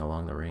surfing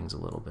along the rings a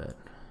little bit.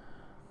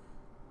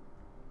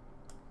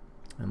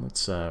 And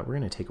we're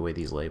going to take away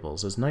these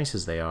labels. As nice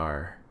as they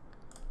are,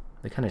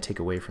 they kind of take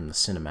away from the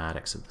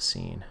cinematics of the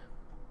scene.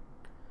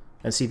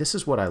 And see, this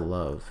is what I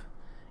love,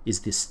 is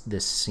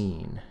this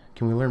scene.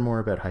 Can we learn more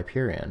about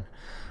Hyperion?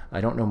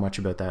 I don't know much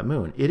about that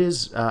moon. It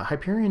is,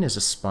 Hyperion is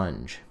a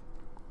sponge.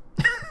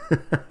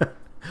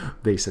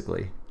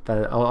 Basically.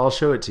 I'll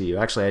show it to you.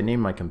 Actually, I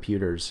named my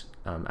computers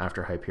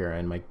after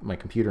Hyperion. My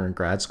computer in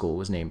grad school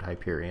was named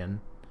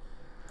Hyperion.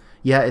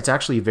 Yeah, it's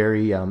actually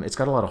very, it's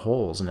got a lot of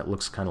holes and it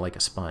looks kind of like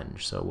a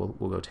sponge. So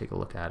we'll go take a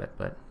look at it.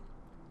 But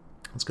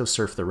let's go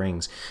surf the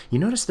rings. You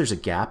notice there's a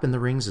gap in the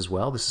rings as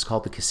well. This is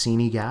called the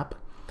Cassini gap.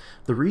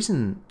 The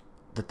reason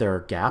that there are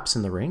gaps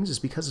in the rings is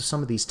because of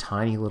some of these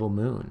tiny little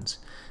moons.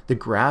 The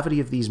gravity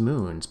of these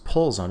moons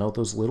pulls on all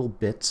those little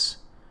bits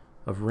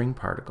of ring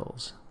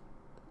particles,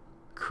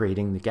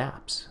 creating the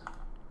gaps.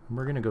 And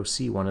we're going to go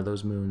see one of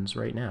those moons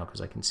right now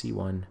because I can see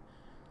one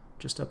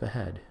just up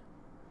ahead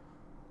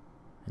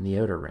in the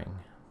outer ring.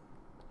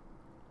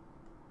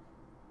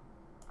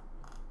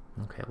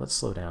 Okay, let's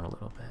slow down a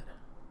little bit.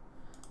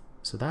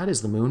 So that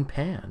is the moon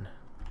Pan.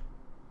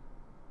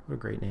 What a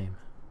great name.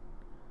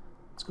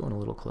 Let's go in a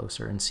little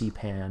closer and see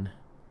Pan.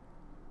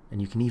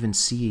 And you can even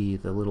see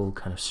the little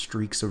kind of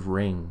streaks of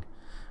ring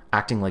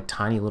acting like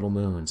tiny little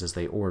moons as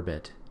they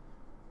orbit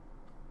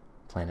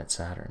planet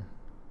Saturn.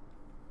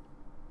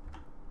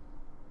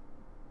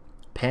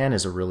 Pan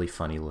is a really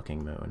funny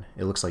looking moon.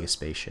 It looks like a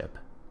spaceship.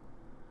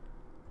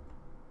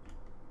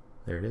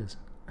 There it is.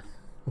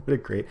 What a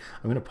great...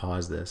 I'm going to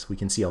pause this. We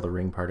can see all the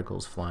ring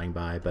particles flying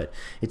by, but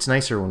it's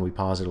nicer when we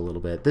pause it a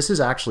little bit. This is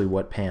actually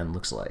what Pan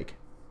looks like.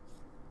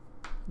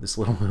 This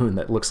little moon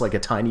that looks like a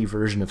tiny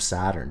version of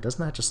Saturn.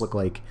 Doesn't that just look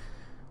like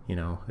You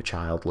know, a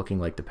child looking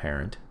like the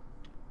parent.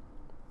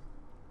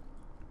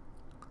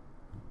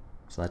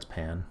 So that's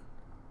Pan.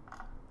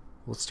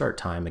 Let's start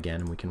time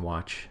again and we can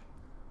watch.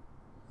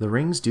 The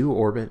rings do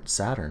orbit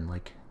Saturn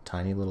like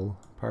tiny little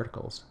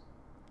particles.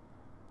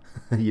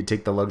 You'd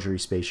take the luxury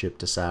spaceship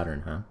to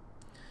Saturn, huh?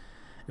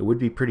 It would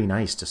be pretty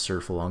nice to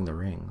surf along the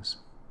rings,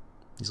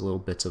 these little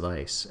bits of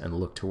ice, and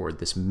look toward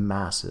this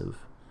massive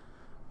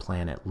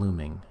planet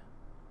looming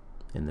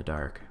in the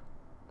dark.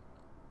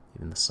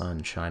 Even the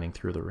sun shining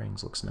through the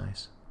rings looks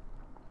nice.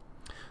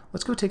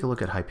 Let's go take a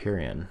look at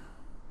Hyperion,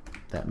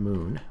 that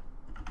moon.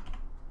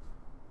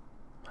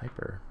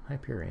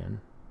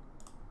 Hyperion.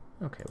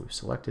 Okay, we've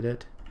selected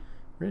it.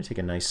 We're going to take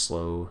a nice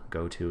slow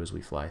go-to as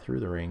we fly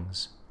through the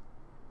rings.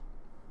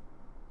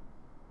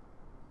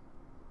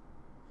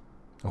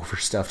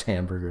 Overstuffed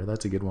hamburger,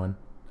 that's a good one.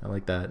 I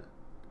like that.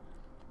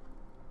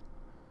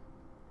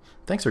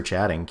 Thanks for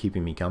chatting,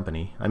 keeping me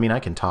company. I mean, I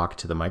can talk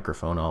to the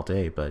microphone all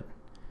day, but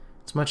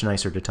it's much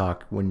nicer to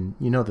talk when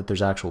you know that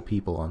there's actual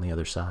people on the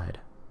other side.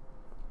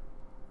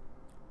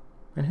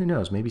 And who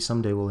knows, maybe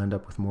someday we'll end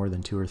up with more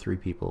than 2 or 3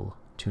 people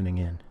tuning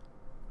in.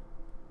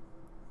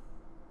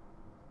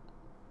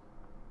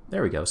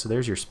 There we go, so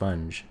there's your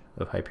sponge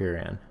of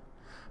Hyperion.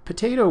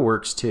 Potato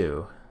works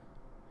too.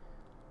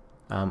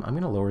 I'm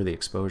going to lower the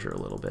exposure a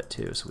little bit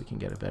too so we can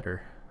get a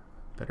better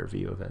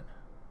view of it.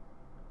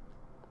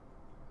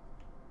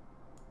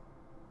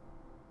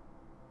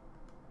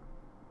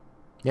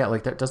 Yeah,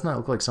 like that, doesn't that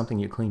look like something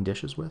you clean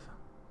dishes with?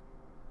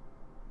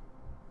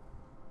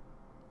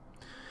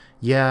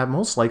 Yeah,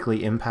 most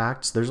likely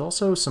impacts. There's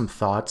also some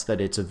thoughts that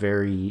it's a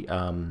very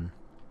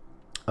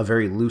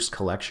loose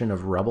collection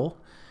of rubble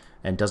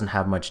and doesn't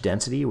have much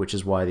density, which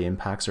is why the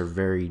impacts are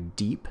very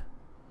deep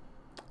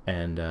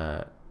and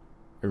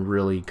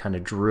really kind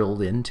of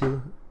drilled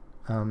into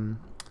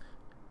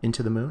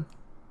the moon.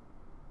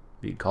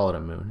 You'd call it a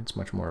moon. It's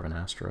much more of an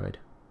asteroid.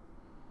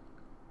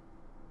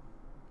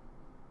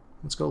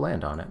 Let's go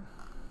land on it.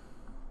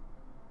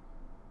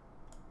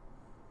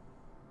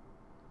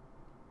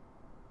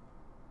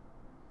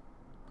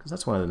 Because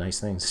that's one of the nice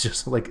things. It's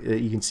just like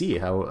you can see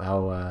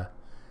how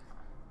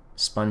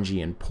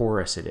spongy and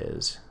porous it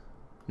is.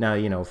 Now,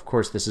 you know, of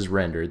course, this is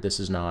rendered. This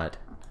is not,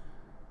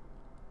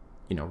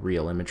 you know,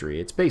 real imagery.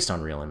 It's based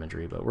on real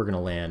imagery, but we're going to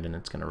land and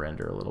it's going to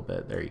render a little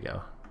bit. There you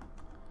go.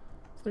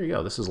 There you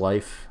go. This is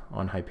life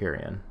on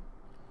Hyperion.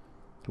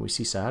 Can we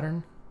see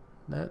Saturn?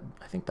 I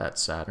think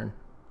that's Saturn.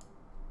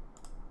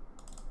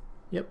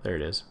 Yep, there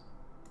it is.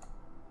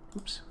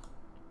 Oops.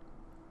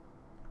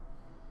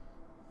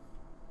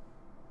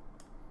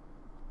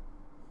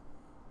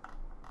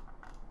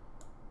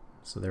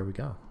 So there we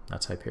go.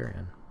 That's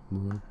Hyperion.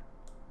 Moon.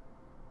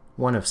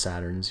 One of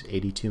Saturn's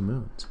 82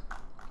 moons.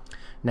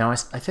 Now, I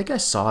think I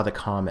saw the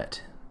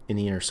Comet in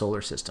the inner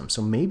solar system,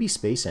 so maybe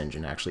Space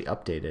Engine actually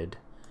updated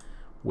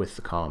with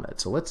the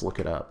Comet. So let's look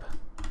it up.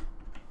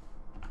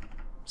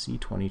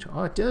 C22.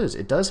 Oh, it does.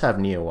 It does have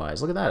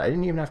NEOWISE. Look at that. I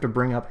didn't even have to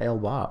bring up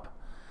Hale-Bopp.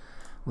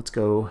 Let's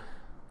go.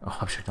 Oh,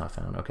 object not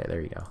found. Okay,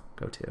 there you go.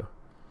 Go to.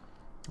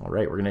 All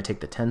right, we're going to take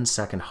the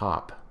 10-second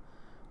hop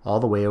all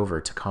the way over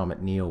to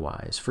Comet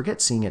NEOWISE.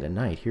 Forget seeing it at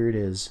night. Here it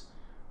is.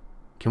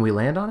 Can we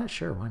land on it?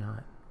 Sure, why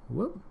not?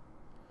 Whoop.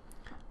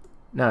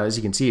 Now, as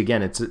you can see,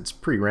 again, it's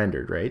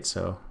pre-rendered, right?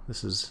 So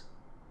this is...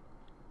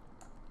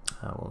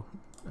 we'll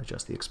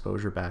adjust the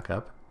exposure back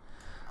up.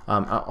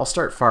 I'll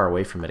start far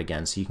away from it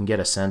again so you can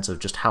get a sense of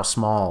just how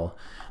small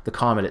the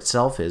comet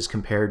itself is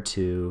compared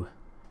to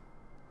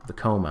the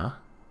coma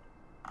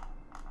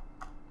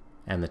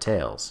and the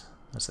tails.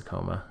 That's the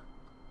coma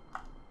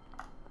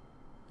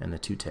and the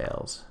 2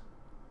 tails.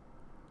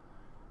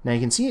 Now you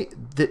can see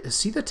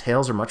the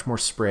tails are much more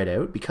spread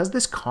out because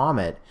this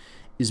comet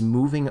is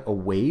moving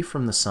away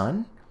from the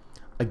sun.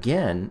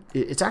 Again,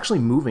 it's actually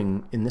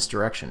moving in this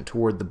direction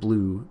toward the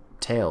blue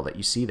tail that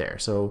you see there.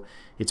 So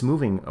it's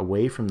moving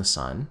away from the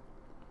sun.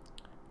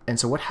 And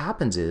so what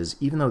happens is,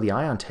 even though the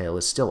ion tail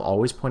is still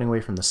always pointing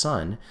away from the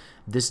sun,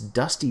 this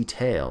dusty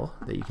tail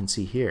that you can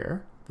see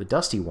here, the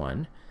dusty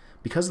one,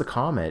 because the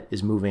comet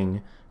is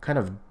moving kind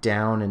of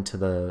down into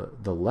the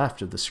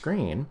left of the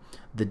screen,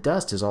 the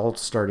dust is all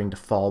starting to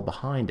fall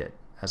behind it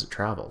as it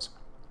travels.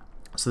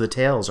 So the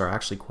tails are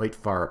actually quite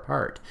far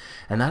apart.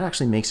 And that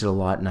actually makes it a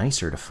lot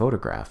nicer to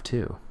photograph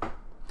too.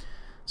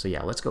 So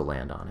yeah, let's go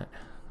land on it.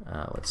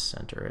 Let's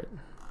center it.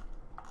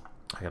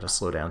 I gotta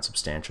slow down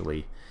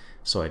substantially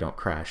so I don't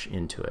crash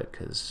into it,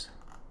 because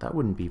that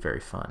wouldn't be very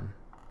fun.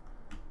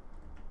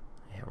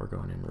 Yeah, we're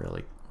going in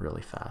really,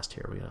 really fast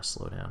here. We gotta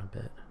slow down a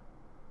bit.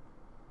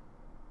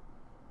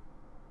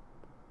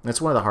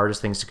 That's one of the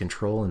hardest things to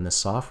control in this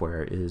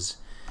software is,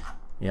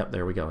 yep,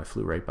 there we go. I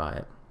flew right by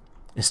it.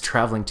 It's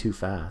traveling too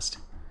fast.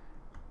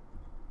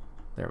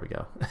 There we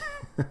go.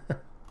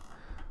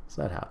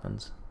 So that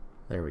happens.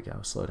 There we go.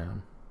 Slow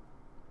down.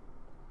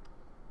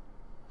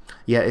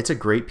 Yeah, it's a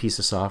great piece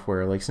of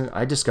software. Like,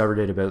 I discovered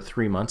it about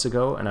 3 months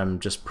ago, and I'm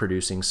just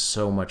producing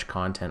so much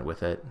content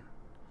with it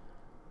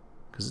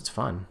because it's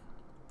fun.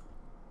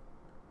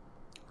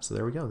 So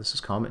there we go. This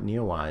is Comet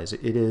NEOWISE.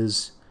 It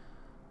is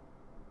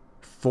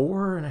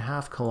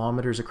 4.5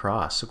 kilometers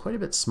across, so quite a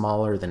bit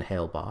smaller than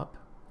Hale-Bopp,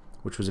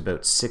 which was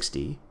about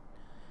 60.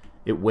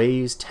 It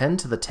weighs 10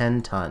 to the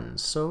 10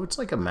 tons, so it's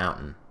like a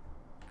mountain.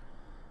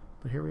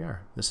 But here we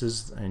are. This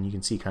is, and you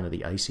can see kind of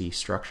the icy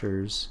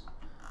structures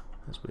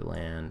as we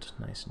land.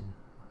 Nice and,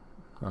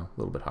 well, a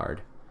little bit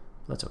hard.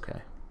 That's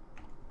okay.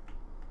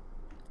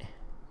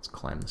 Let's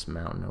climb this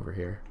mountain over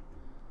here.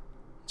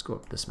 Let's go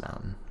up this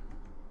mountain.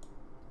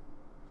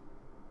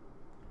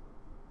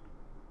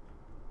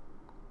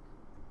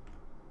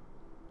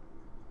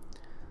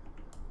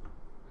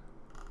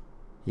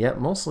 Yeah,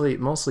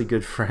 mostly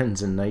good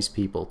friends and nice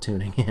people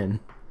tuning in.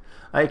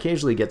 I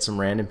occasionally get some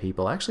random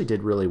people. I actually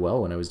did really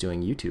well when I was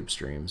doing YouTube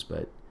streams,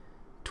 but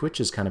Twitch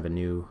is kind of a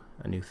new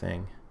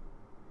thing.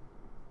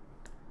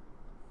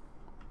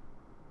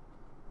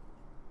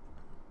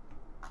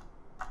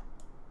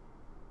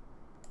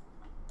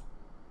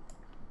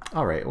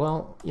 All right,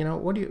 well, you know,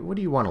 what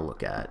do you want to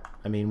look at?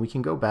 I mean, we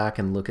can go back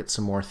and look at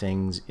some more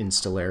things in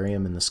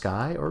Stellarium in the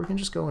sky, or we can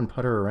just go and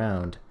putter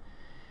around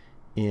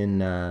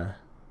in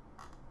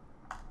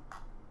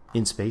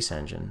Space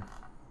Engine.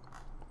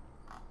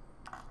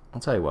 I'll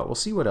tell you what, we'll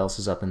see what else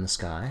is up in the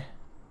sky,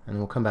 and then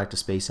we'll come back to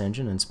Space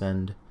Engine and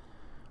spend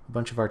a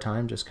bunch of our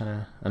time just kind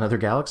of another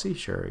galaxy.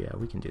 Sure, yeah,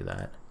 we can do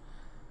that.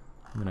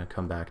 I'm gonna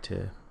come back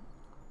to,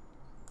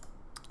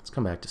 let's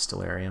come back to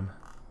Stellarium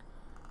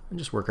and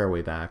just work our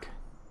way back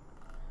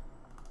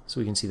so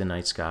we can see the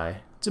night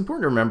sky. It's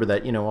important to remember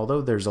that, you know,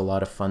 although there's a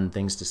lot of fun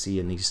things to see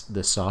in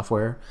this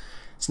software,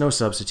 it's no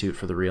substitute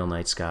for the real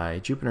night sky.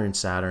 Jupiter and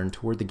Saturn,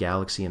 toward the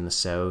galaxy in the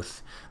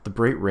south, the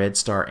bright red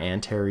star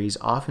Antares,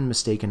 often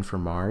mistaken for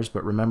Mars,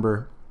 but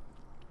remember,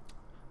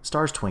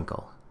 stars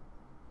twinkle.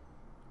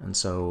 And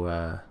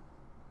so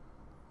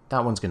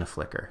that one's going to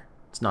flicker.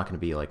 It's not going to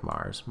be like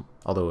Mars,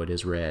 although it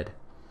is red.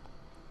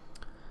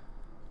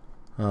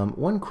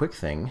 One quick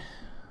thing,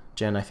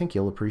 Jen, I think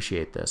you'll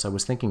appreciate this. I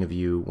was thinking of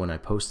you when I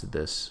posted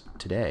this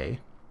today,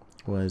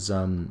 was,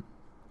 let me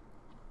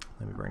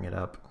bring it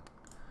up.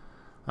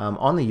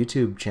 On the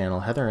YouTube channel,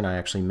 Heather and I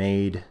actually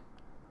made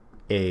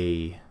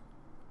a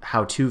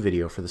how-to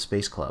video for the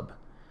Space Club.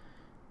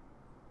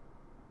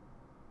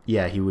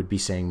 Yeah, he would be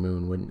saying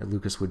moon.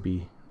 Lucas would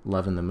be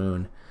loving the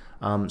moon.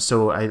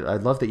 So I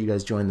love that you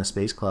guys joined the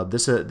Space Club.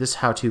 This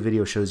how-to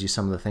video shows you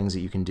some of the things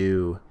that you can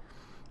do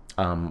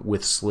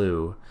with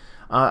SLU.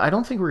 I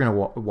don't think we're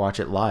going to watch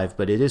it live,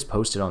 but it is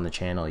posted on the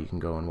channel. You can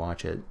go and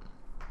watch it.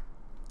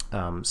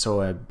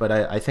 But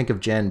I think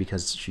of Jen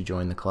because she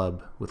joined the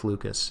club with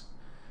Lucas.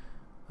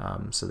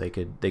 So they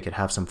could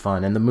have some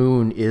fun. And the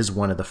moon is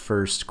one of the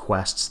first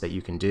quests that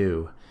you can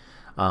do.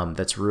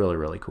 That's really,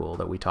 really cool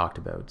that we talked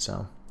about.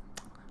 So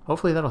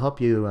hopefully that'll help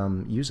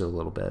you use it a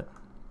little bit.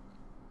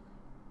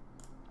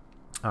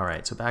 All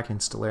right, so back in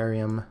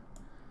Stellarium.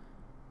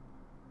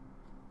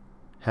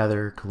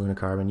 Heather, Kaluna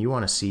Carbon, you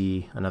want to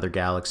see another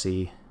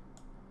galaxy.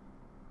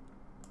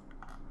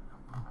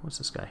 What's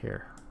this guy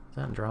here? Is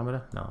that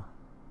Andromeda? No.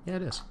 Yeah,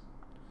 it is.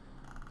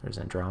 There's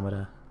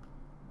Andromeda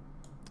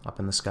up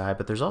in the sky,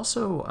 but there's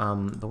also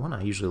the one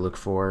I usually look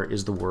for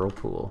is the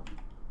Whirlpool,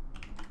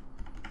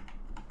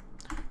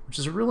 which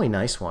is a really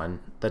nice one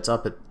that's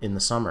up in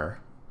the summer.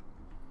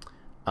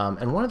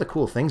 And one of the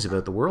cool things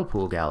about the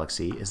Whirlpool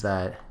galaxy is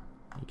that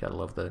you gotta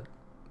love the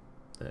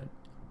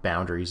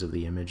boundaries of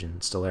the image in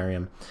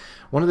Stellarium.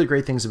 One of the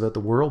great things about the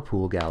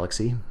Whirlpool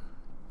galaxy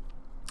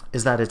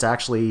is that it's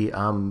actually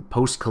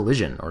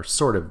post-collision, or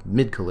sort of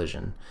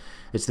mid-collision.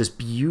 It's this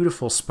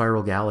beautiful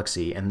spiral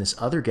galaxy and this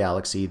other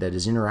galaxy that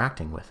is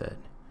interacting with it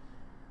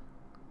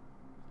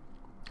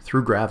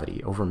through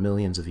gravity over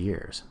millions of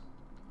years.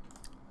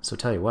 So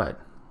tell you what,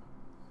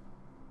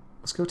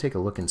 let's go take a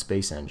look in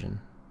Space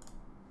Engine.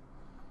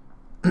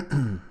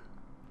 And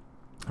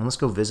let's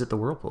go visit the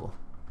Whirlpool.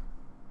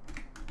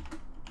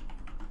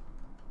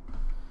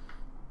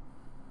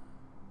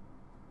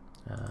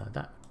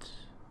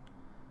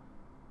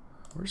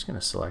 We're just going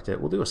to select it.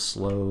 We'll do a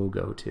slow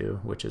go to,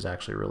 which is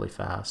actually really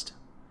fast.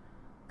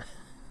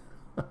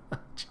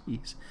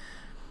 Jeez.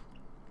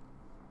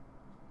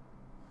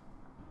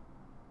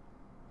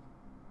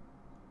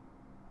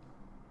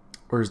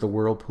 Or is the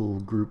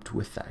Whirlpool grouped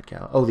with that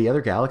galaxy? Oh, the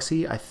other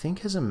galaxy, I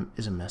think, is a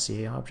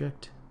Messier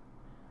object.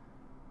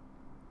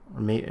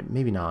 Or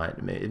maybe not.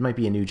 It might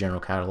be a new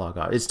general catalog.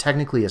 It's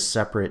technically a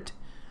separate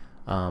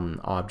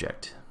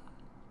object.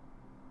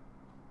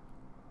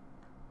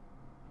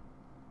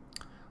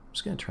 I'm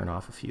just going to turn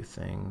off a few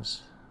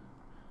things.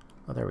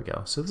 Oh, there we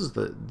go. So this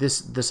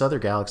is this other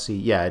galaxy.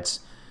 Yeah, it's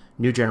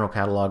new general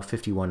catalog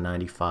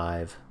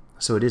 5195.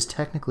 So it is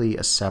technically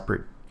a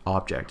separate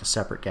object, a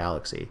separate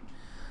galaxy.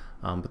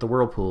 But the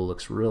Whirlpool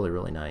looks really,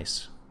 really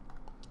nice.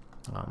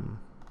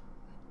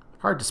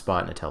 Hard to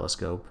spot in a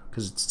telescope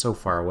because it's so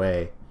far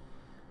away.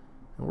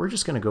 And we're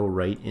just going to go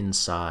right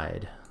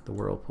inside the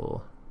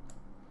Whirlpool.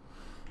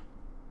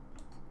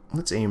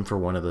 Let's aim for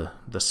one of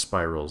the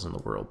spirals in the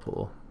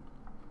Whirlpool.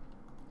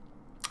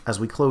 As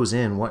we close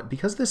in,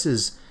 because this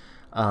is,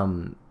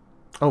 oh,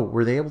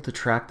 were they able to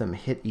track them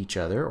hit each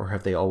other, or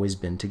have they always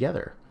been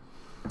together?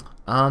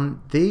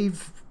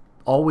 They've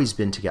always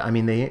been together. I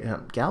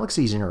mean,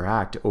 galaxies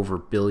interact over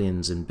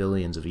billions and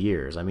billions of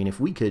years. I mean, if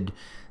we could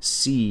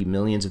see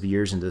millions of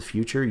years into the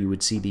future, you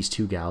would see these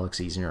two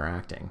galaxies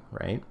interacting,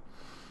 right?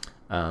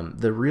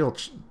 The real,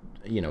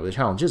 the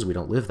challenge is we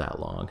don't live that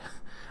long,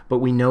 but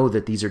we know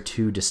that these are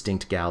two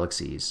distinct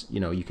galaxies.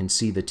 You can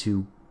see the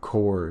two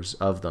cores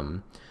of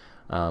them.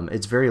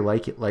 It's very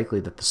likely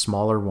that the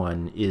smaller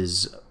one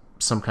is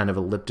some kind of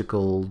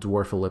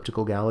dwarf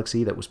elliptical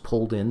galaxy that was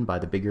pulled in by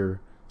the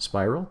bigger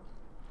spiral.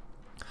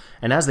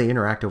 And as they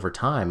interact over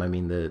time, I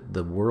mean,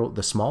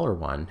 the smaller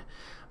one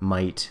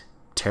might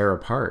tear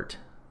apart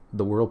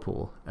the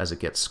whirlpool as it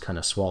gets kind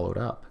of swallowed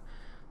up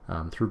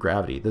through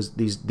gravity.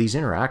 These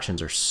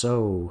interactions are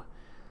so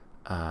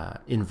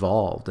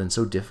involved and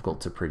so difficult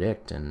to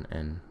predict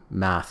and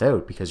math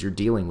out, because you're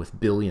dealing with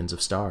billions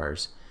of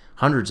stars,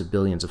 hundreds of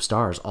billions of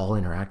stars all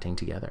interacting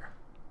together.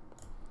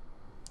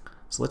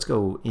 So let's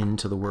go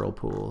into the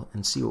whirlpool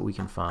and see what we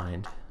can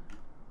find.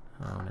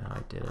 Oh no, I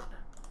did it.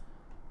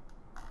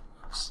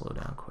 Slow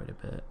down quite a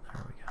bit.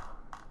 There we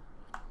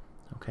go.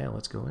 Okay,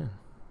 let's go in.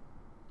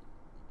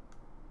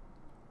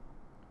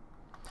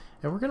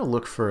 And we're going to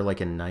look for like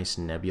a nice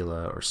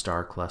nebula or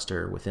star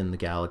cluster within the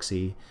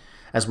galaxy.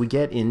 As we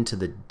get into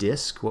the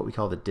disk, what we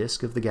call the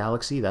disk of the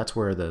galaxy, that's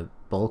where the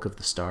bulk of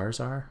the stars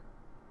are.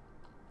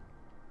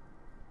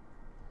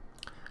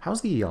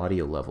 How's the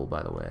audio level,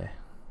 by the way?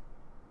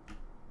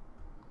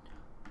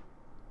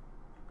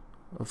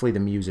 Hopefully the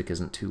music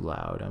isn't too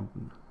loud. I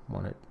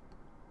want it.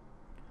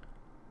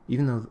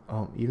 Even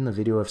the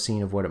video I've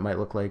seen of what it might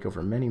look like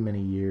over many,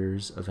 many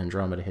years of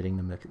Andromeda hitting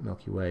the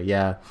Milky Way.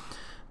 Yeah,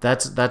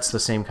 that's the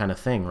same kind of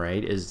thing,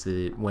 right?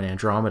 When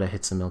Andromeda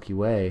hits the Milky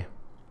Way.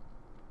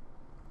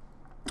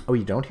 Oh,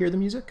 you don't hear the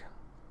music?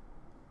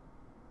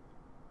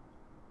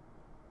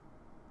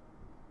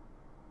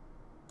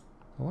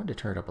 I wanted to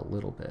turn it up a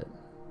little bit.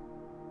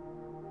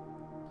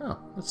 Oh,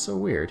 that's so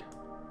weird.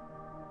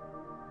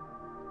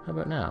 How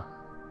about now?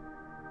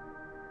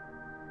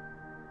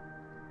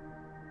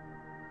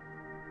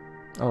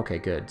 Okay,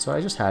 good. So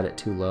I just had it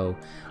too low.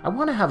 I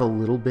want to have a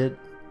little bit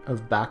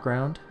of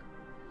background,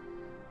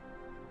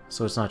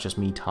 so it's not just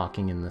me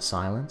talking in the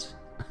silence.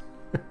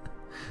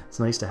 It's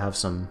nice to have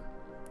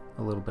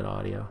a little bit of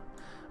audio.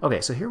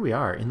 Okay, so here we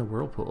are in the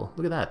whirlpool.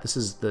 Look at that. This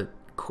is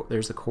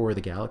there's the core of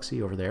the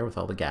galaxy over there with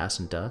all the gas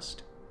and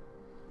dust.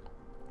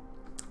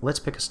 Let's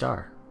pick a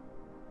star.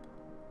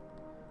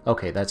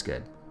 Okay, that's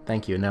good.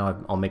 Thank you.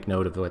 Now I'll make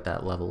note of what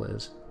that level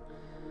is.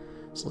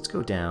 So let's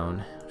go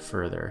down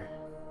further,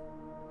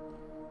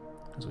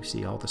 as we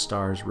see all the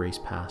stars race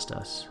past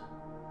us.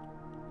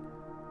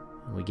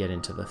 And we get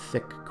into the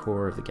thick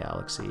core of the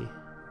galaxy.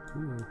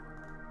 Ooh.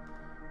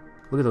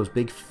 Look at those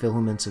big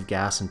filaments of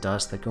gas and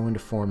dust that go into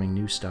forming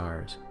new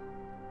stars.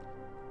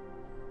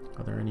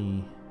 Are there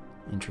any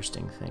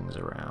interesting things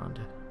around?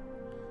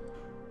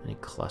 Any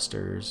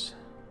clusters?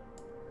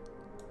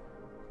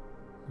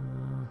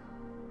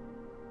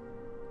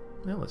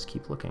 Well, let's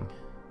keep looking.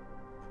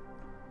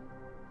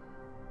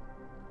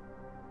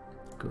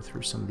 Go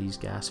through some of these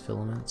gas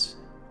filaments.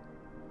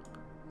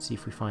 See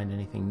if we find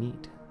anything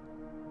neat.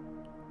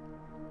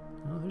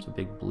 Oh, there's a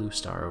big blue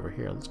star over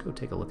here. Let's go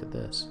take a look at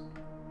this.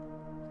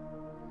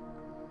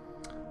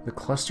 The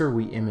cluster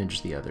we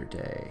imaged the other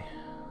day.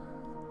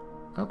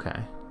 Okay.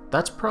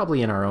 That's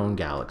probably in our own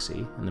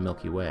galaxy, in the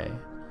Milky Way.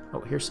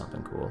 Oh, here's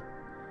something cool.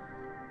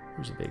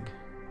 Here's a big...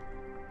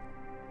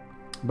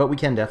 But we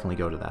can definitely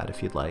go to that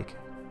if you'd like.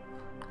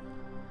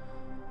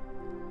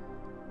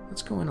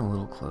 Let's go in a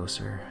little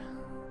closer.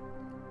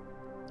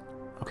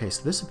 Okay,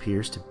 so this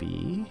appears to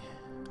be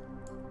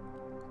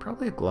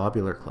probably a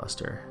globular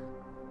cluster.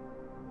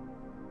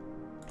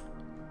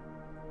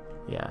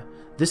 Yeah.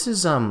 This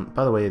is,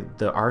 by the way,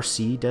 the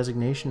RC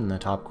designation in the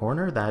top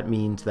corner. That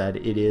means that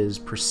it is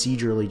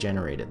procedurally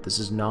generated. This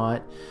is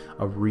not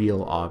a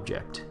real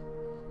object.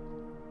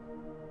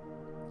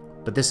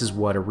 But this is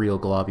what a real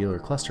globular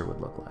cluster would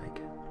look like.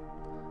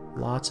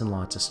 Lots and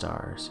lots of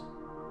stars.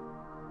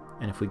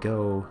 And if we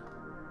go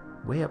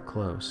way up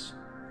close,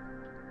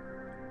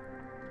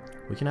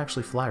 we can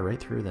actually fly right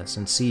through this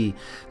and see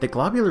that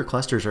globular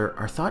clusters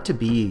are thought to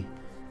be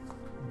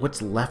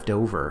what's left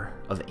over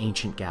of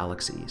ancient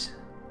galaxies.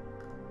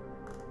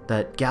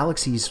 That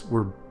galaxies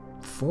were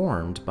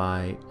formed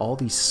by all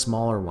these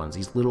smaller ones,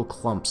 these little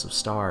clumps of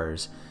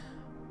stars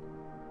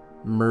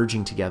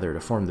merging together to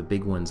form the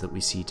big ones that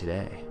we see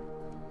today.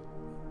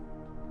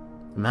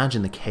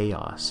 Imagine the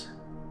chaos.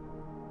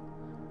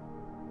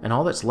 And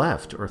all that's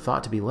left, or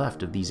thought to be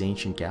left, of these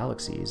ancient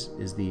galaxies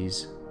is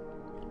these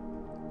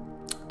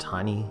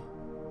tiny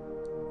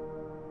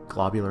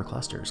globular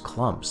clusters,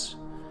 clumps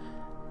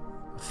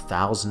of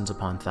thousands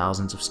upon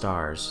thousands of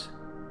stars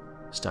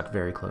stuck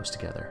very close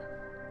together.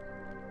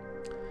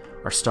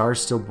 Are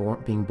stars still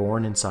being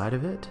born inside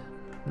of it?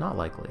 Not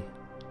likely.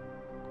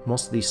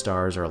 Most of these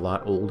stars are a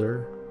lot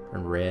older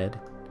and red.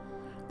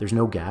 There's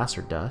no gas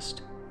or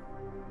dust.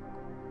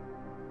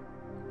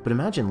 But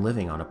imagine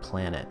living on a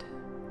planet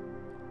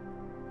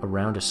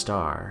around a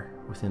star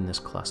within this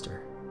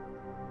cluster.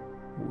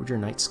 What would your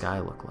night sky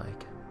look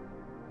like?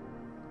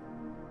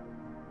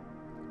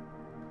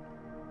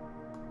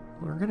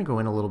 we're going to go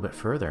in a little bit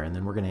further, and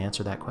then we're going to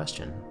answer that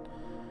question.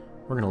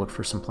 We're going to look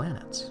for some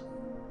planets.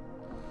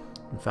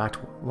 In fact,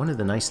 one of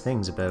the nice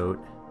things about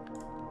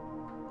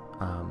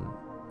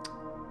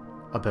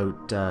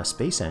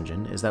Space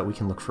Engine is that we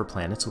can look for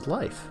planets with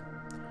life.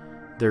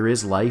 There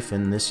is life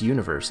in this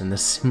universe, in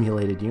this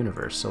simulated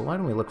universe. So why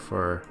don't we look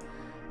for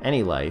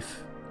any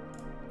life?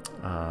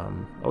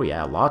 Oh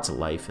yeah, lots of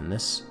life in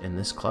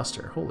this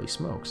cluster. Holy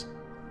smokes!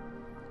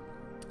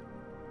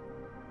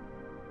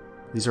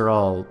 These are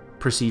all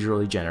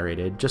procedurally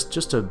generated.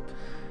 Just to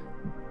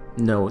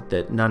note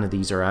that none of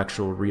these are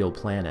actual real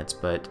planets,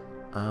 but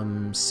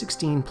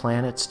 16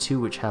 planets, 2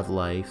 which have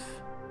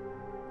life.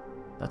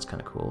 That's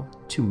kind of cool.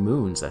 2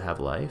 moons that have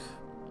life.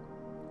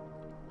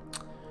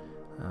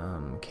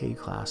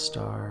 K-class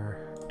star.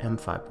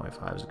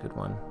 M5.5 is a good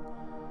one.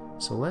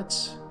 So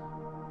let's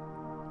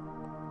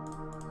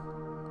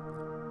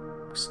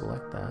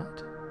select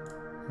that.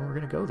 And we're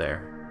going to go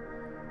there.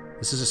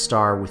 This is a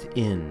star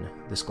within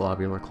this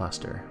globular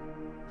cluster.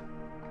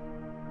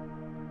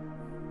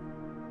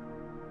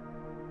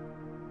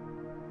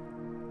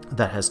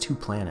 That has 2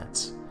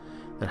 planets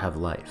that have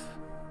life.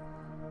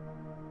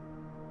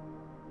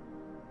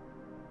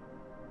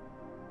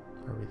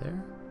 Are we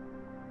there?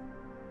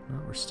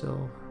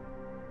 No,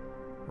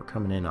 we're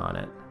coming in on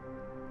it.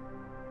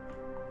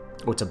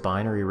 Oh, it's a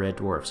binary red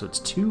dwarf, so it's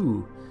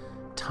 2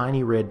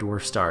 tiny red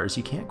dwarf stars.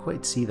 You can't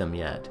quite see them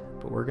yet,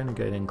 but we're going to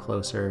get in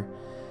closer,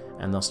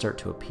 and they'll start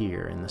to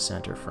appear in the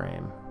center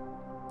frame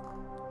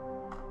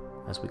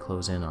as we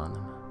close in on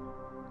them.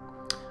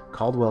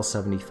 Caldwell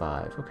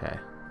 75. Okay,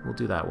 we'll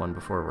do that one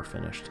before we're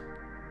finished.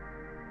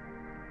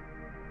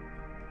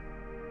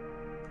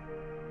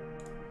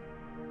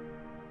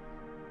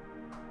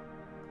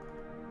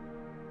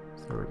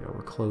 There we go.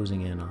 We're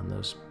closing in on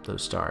those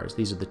stars.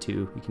 These are the 2.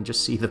 You can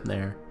just see them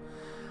there.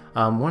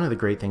 One of the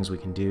great things we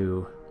can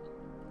do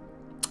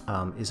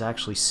is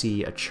actually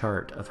see a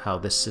chart of how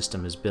this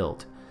system is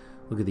built.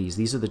 Look at these.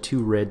 These are the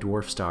 2 red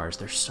dwarf stars.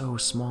 They're so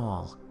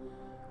small.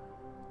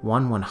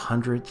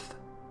 1/100th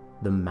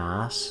the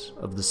mass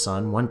of the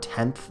sun,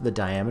 1/10 the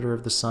diameter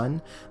of the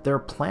sun. There are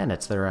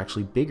planets that are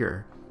actually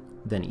bigger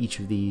than each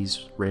of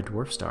these red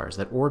dwarf stars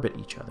that orbit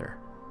each other.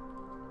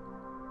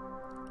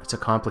 It's a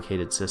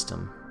complicated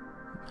system.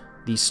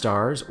 These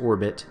stars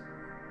orbit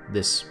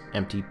this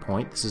empty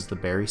point. This is the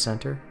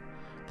barycenter,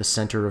 the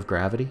center of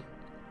gravity.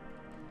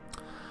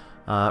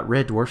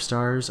 Red dwarf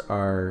stars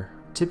are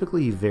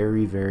typically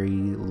very, very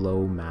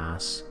low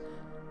mass,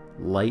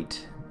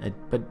 light,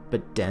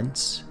 but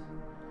dense,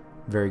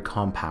 very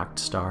compact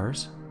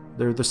stars.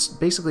 They're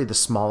basically the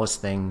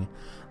smallest thing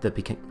that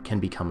can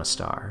become a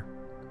star.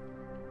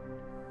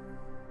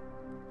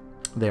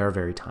 They are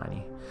very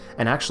tiny.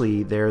 And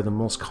actually, they're the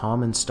most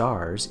common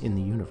stars in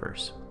the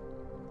universe.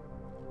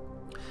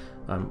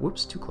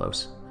 Whoops, too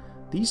close.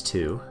 These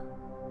 2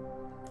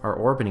 are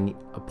orbiting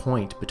a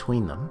point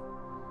between them,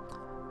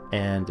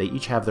 and they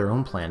each have their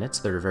own planets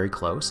that are very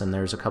close, and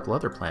there's a couple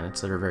other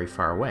planets that are very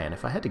far away. And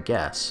if I had to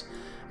guess,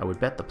 I would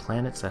bet the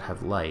planets that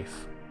have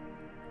life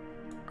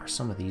are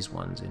some of these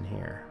ones in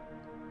here.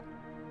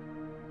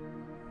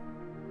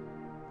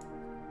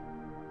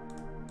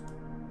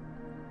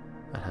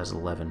 That has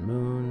 11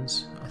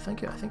 moons. I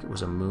think it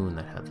was a moon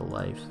that had the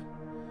life.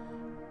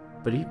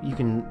 But you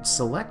can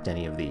select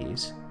any of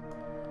these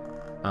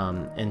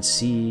and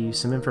see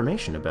some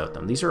information about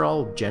them. These are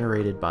all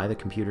generated by the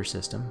computer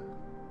system.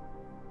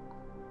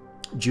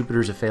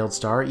 Jupiter's a failed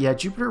star. Yeah,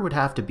 Jupiter would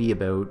have to be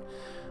about,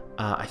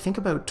 I think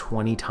about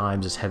 20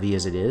 times as heavy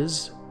as it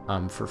is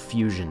for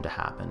fusion to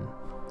happen.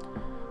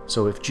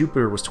 So if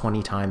Jupiter was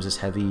 20 times as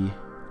heavy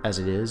as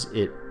it is,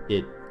 it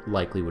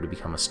likely would have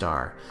become a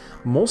star.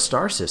 Most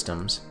star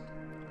systems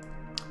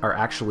are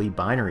actually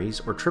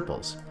binaries or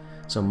triples.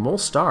 So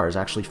most stars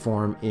actually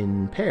form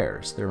in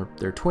pairs.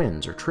 They're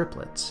twins or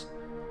triplets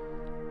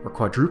or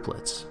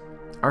quadruplets.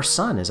 Our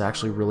sun is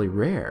actually really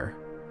rare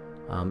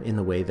in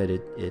the way that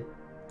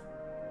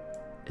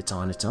it's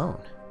on its own.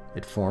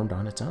 It formed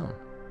on its own.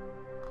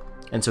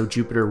 And so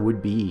Jupiter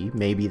would be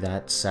maybe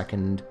that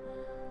second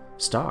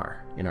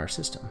star in our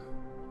system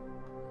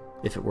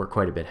if it were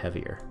quite a bit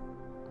heavier.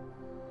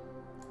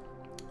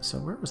 So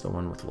where was the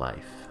one with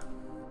life?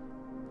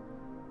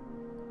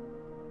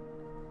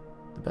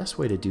 The best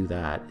way to do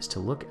that is to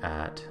look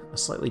at a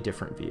slightly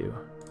different view.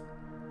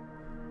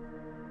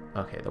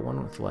 Okay, the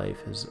one with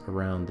life is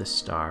around this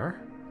star.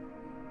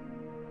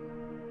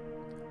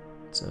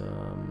 It's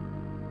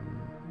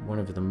one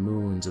of the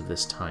moons of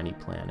this tiny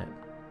planet.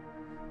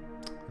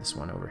 This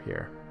one over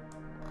here.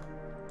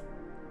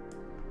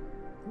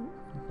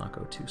 Not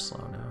go too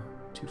slow now.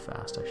 Too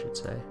fast, I should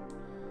say.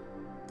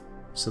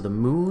 So the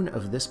moon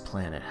of this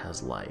planet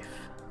has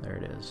life. There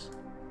it is.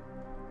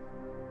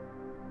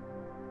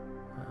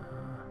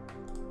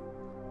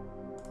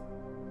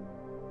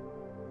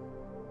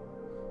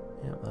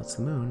 Yeah, that's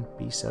the moon,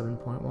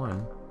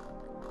 B7.1.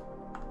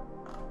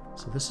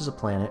 So this is a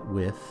planet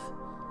with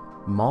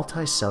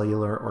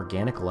multicellular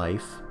organic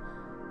life,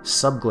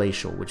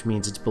 subglacial, which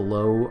means it's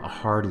below a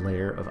hard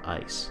layer of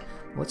ice.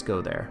 Let's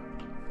go there.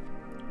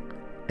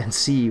 and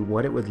see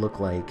what it would look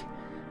like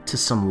to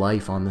some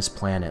life on this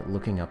planet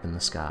looking up in the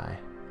sky.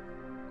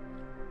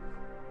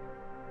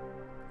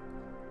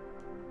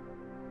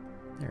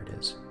 There it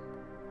is.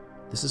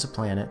 This is a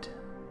planet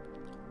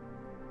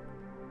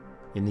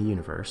in the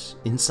universe,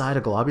 inside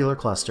a globular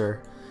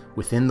cluster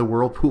within the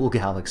Whirlpool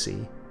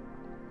galaxy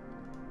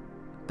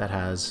that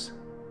has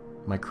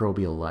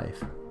microbial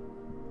life.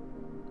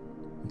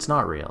 It's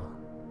not real,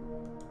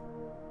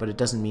 but it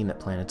doesn't mean that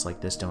planets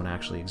like this don't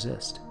actually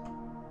exist.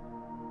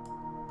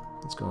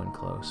 Let's go in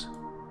close.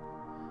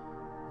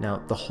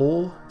 Now, the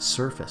whole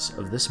surface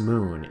of this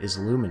moon is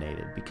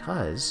illuminated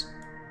because...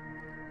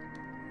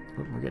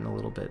 Oh, we're getting a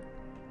little bit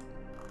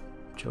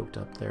choked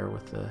up there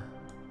with the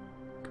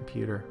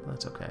computer.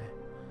 That's okay.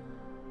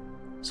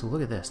 So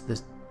look at this.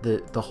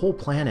 The whole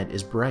planet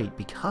is bright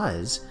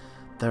because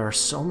there are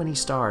so many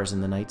stars in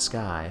the night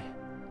sky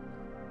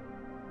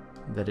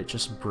that it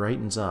just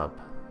brightens up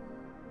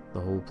the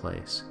whole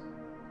place.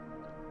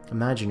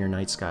 Imagine your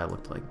night sky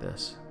looked like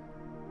this.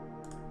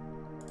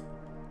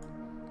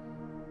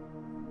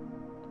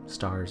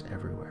 Stars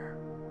everywhere.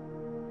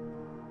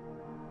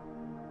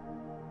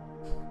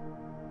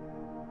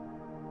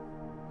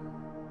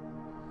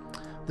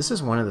 This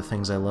is one of the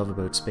things I love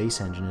about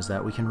Space Engine, is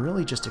that we can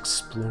really just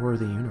explore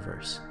the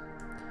universe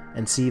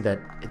and see that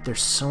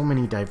there's so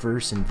many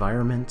diverse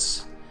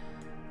environments,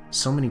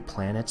 so many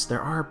planets.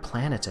 There are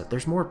planets out.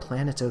 There's more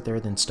planets out there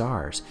than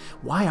stars.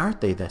 Why aren't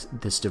they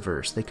this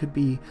diverse? They could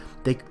be.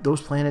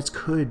 Those planets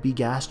could be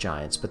gas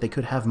giants, but they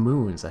could have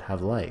moons that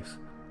have life.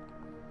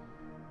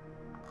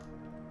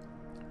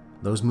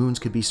 Those moons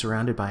could be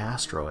surrounded by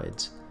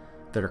asteroids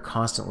that are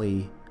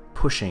constantly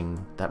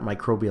pushing that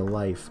microbial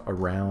life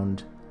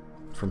around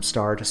from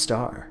star to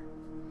star.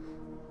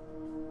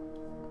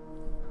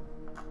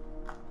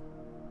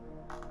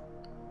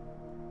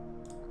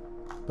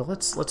 But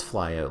let's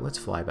fly out. Let's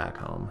fly back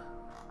home,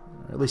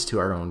 at least to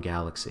our own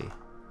galaxy.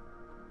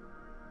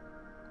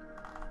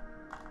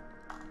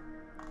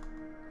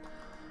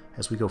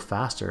 As we go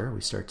faster,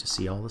 we start to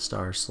see all the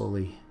stars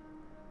slowly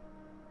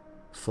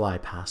fly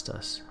past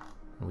us,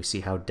 and we see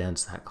how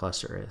dense that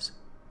cluster is.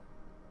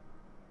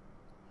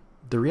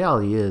 The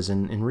reality is,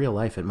 in real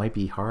life, it might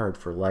be hard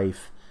for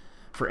life,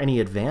 for any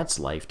advanced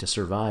life, to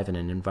survive in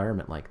an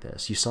environment like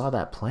this. You saw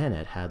that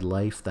planet had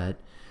life that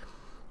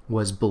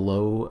was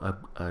below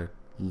a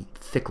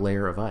thick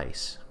layer of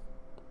ice,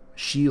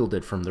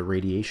 shielded from the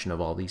radiation of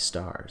all these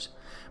stars.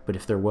 But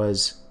if there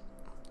was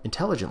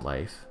intelligent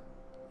life,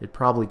 it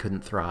probably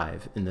couldn't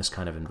thrive in this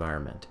kind of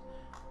environment.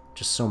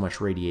 Just so much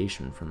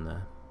radiation from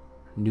the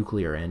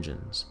nuclear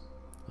engines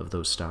of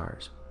those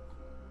stars.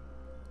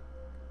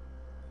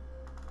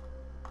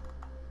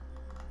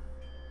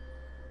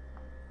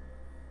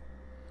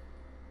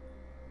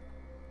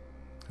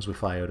 As we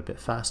fly out a bit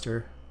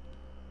faster,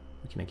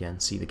 we can again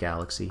see the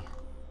galaxy,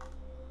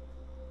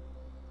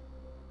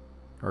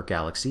 or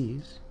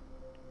galaxies,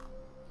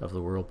 of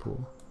the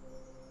Whirlpool.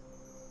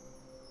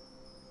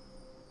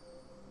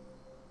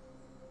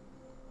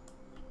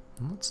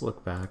 And let's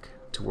look back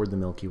toward the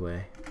Milky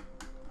Way.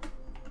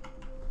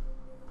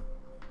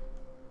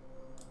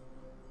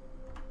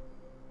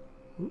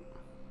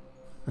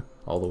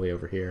 All the way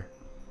over here.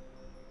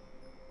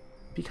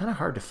 It'd be kind of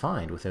hard to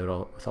find with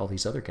all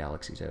these other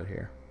galaxies out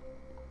here.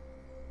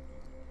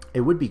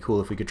 It would be cool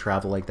if we could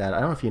travel like that. I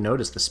don't know if you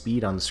noticed the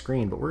speed on the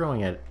screen, but we're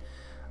going at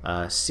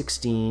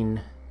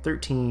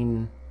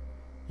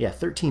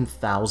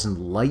 13,000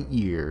 light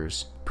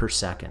years per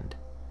second.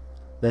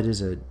 That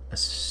is a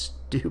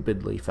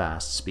stupidly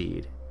fast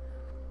speed.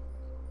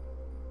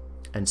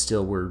 And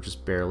still we're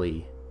just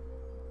barely,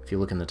 if you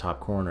look in the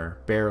top corner,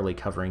 barely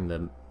covering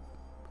the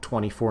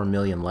 24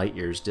 million light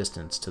years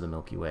distance to the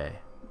Milky Way.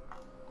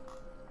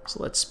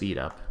 So let's speed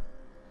up.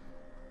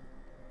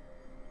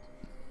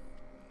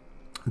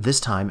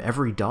 This time,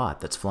 every dot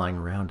that's flying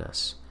around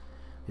us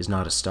is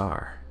not a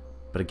star,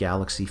 but a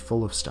galaxy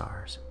full of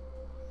stars.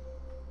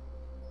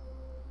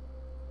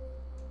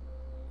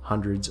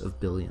 Hundreds of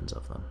billions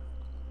of them,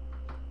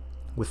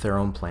 with their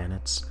own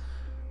planets,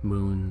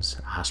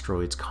 moons,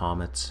 asteroids,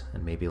 comets,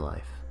 and maybe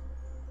life.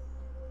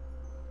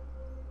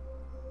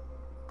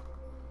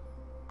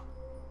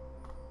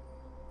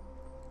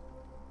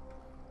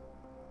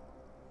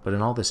 But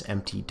in all this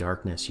empty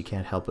darkness, you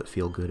can't help but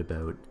feel good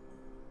about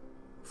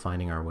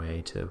finding our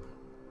way to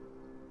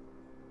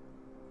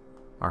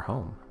our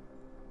home.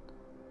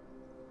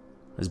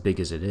 As big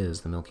as it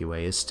is, the Milky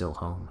Way is still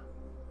home.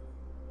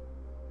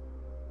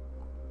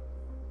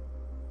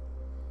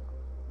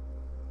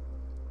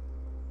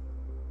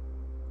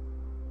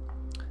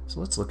 So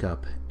let's look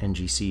up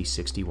NGC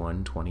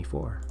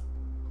 6124.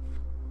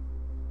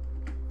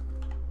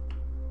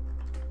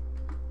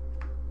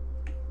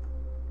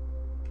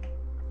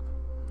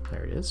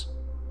 There it is.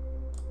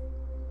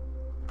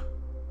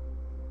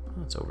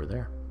 Oh, it's over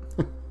there.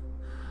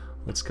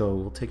 Let's go.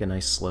 We'll take a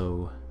nice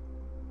slow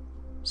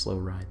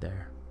ride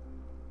there.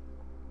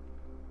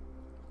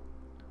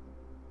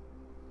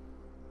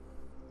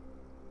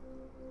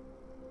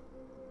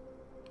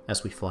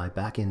 As we fly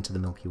back into the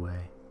Milky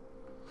Way.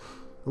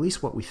 At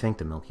least what we think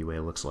the Milky Way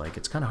looks like.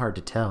 It's kind of hard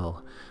to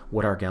tell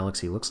what our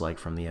galaxy looks like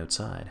from the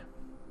outside.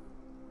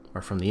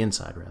 Or from the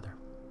inside, rather.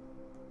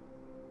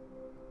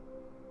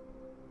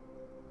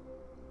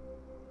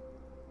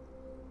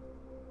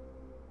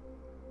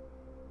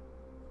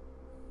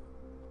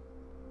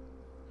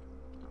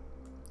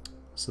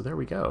 So there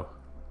we go.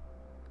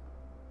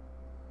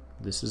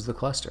 This is the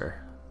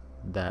cluster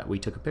that we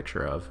took a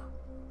picture of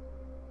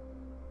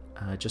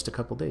just a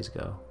couple days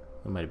ago.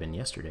 It might have been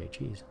yesterday.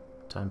 Jeez,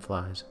 time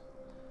flies.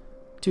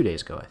 2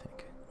 days ago, I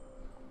think.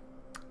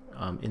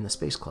 In the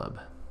Space Club.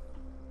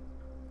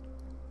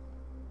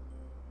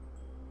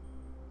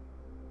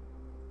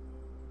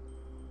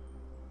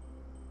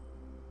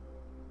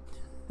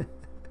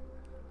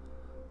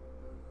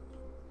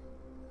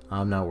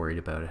 I'm not worried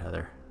about it,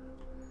 Heather.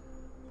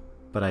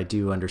 But I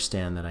do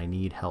understand that I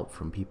need help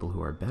from people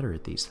who are better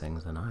at these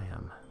things than I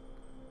am.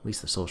 At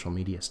least the social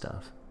media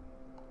stuff.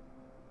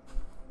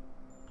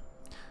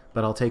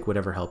 But I'll take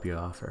whatever help you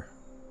offer.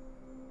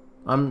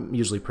 I'm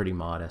usually pretty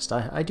modest.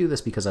 I do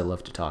this because I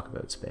love to talk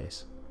about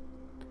space.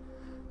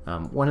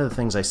 One of the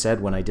things I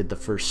said when I did the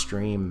first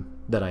stream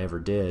that I ever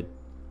did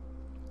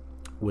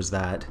was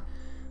that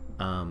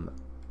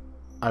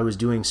I was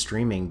doing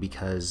streaming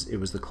because it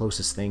was the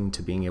closest thing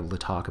to being able to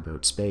talk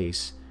about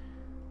space,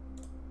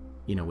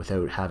 you know,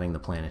 without having the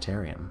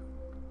planetarium.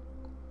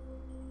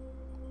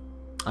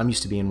 I'm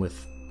used to being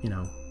with, you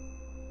know,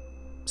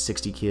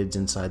 60 kids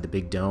inside the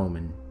big dome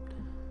and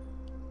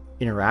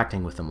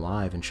interacting with them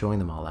live and showing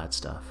them all that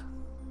stuff.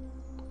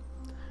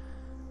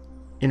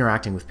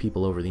 Interacting with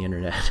people over the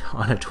internet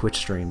on a Twitch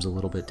stream is a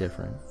little bit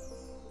different.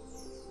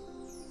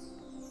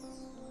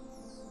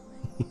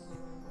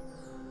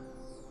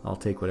 I'll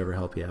take whatever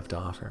help you have to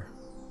offer.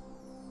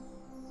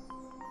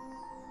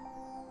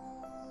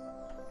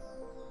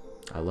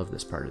 I love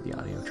this part of the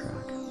audio track.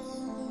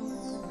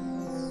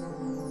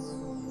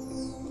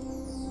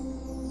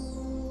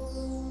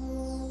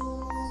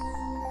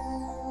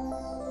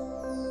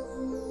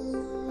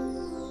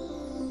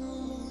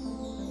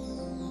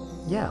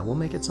 Yeah, we'll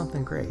make it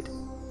something great.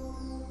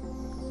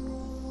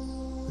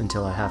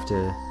 Until I have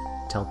to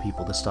tell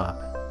people to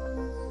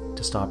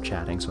stop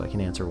chatting so I can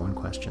answer one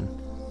question.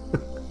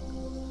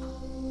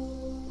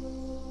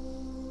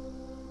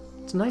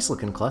 It's a nice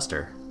looking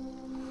cluster.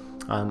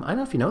 I don't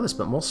know if you know this,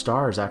 but most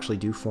stars actually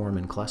do form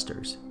in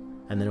clusters.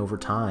 And then over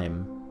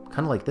time,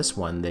 kind of like this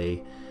one,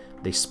 they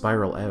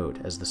spiral out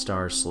as the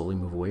stars slowly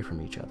move away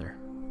from each other.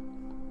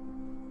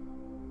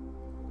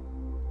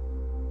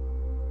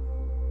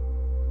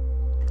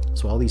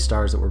 So all these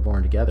stars that were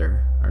born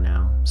together are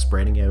now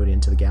spreading out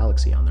into the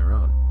galaxy on their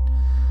own.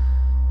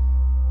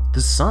 The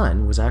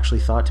Sun was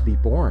actually thought to be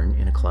born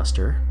in a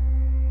cluster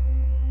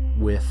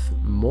with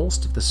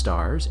most of the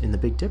stars in the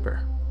Big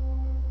Dipper.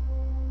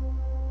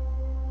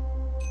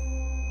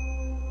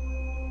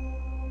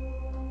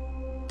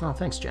 Oh,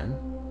 thanks, Jen.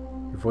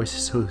 Your voice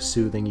is so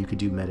soothing you could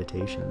do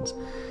meditations.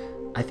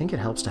 I think it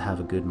helps to have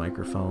a good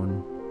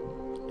microphone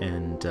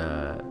and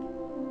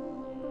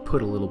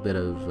put a little bit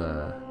of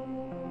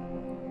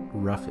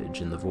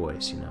roughage in the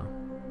voice, you know.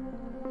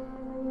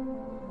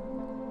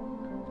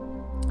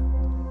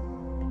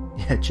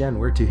 Yeah, Jen,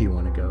 where do you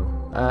want to go?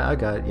 I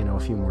got, you know, a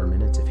few more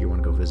minutes if you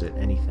want to go visit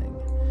anything.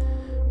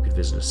 We could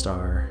visit a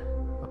star,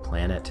 a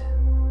planet,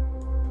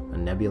 a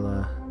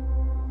nebula.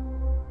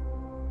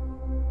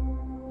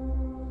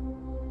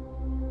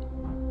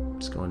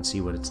 Just go and see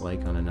what it's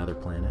like on another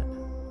planet.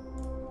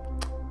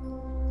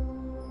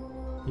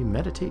 You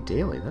meditate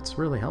daily. That's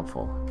really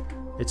helpful.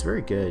 It's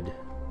very good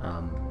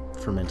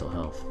for mental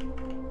health.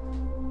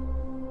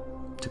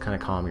 To kind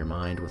of calm your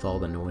mind with all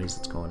the noise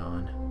that's going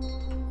on.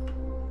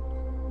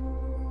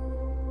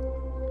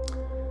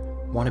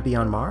 Want to be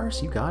on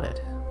Mars? You got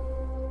it.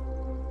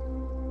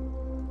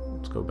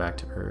 Let's go back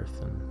to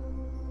Earth. And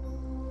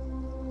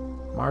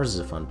Mars is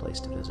a fun place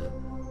to visit.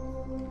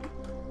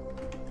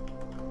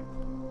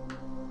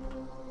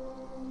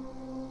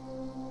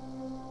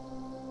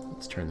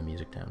 Let's turn the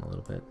music down a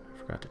little bit. I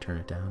forgot to turn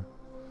it down.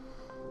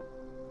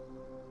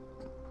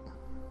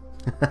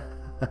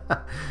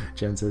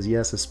 Jen says,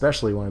 yes,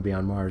 especially want to be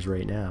on Mars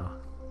right now.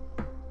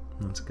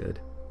 That's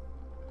good.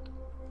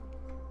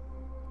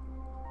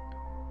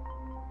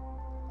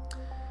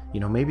 You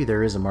know, maybe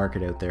there is a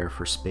market out there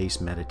for space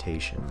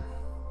meditation.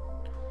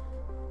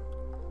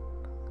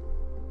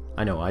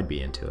 I know I'd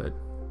be into it.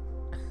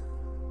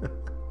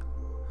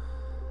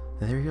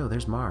 There you go,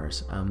 there's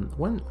Mars. I'm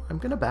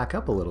going to back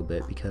up a little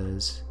bit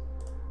because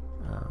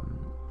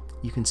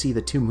you can see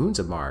the two moons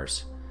of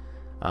Mars.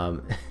 I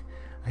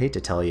hate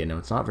to tell you, no,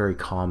 it's not very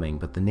calming,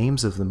 but the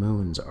names of the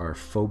moons are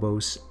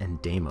Phobos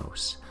and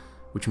Deimos,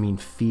 which mean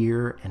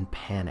fear and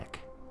panic.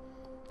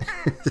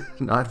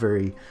 Not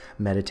very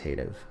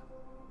meditative.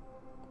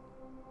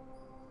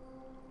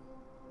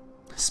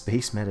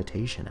 Space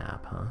meditation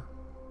app, huh?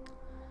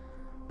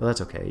 But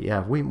that's okay.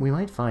 Yeah, we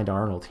might find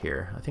Arnold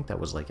here. I think that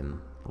was like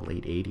in the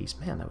late 80s.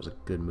 Man, that was a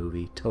good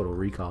movie. Total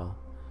Recall.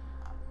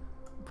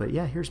 But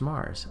yeah, here's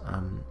Mars.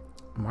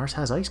 Mars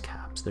has ice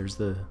caps. There's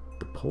the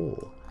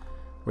pole.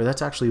 where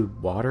that's actually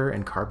water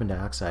and carbon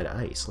dioxide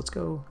ice. Let's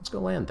go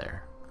land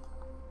there.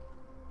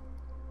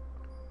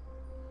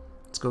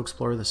 Let's go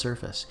explore the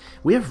surface.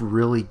 We have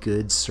really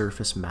good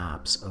surface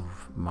maps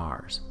of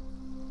Mars.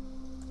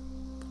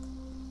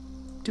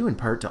 Due in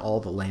part to all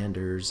the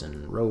landers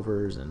and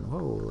rovers and,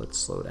 whoa, let's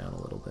slow down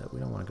a little bit. We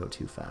don't want to go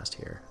too fast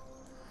here.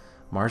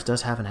 Mars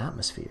does have an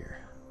atmosphere.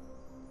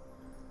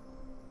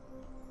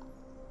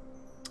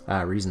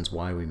 Reasons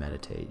why we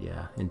meditate,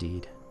 yeah,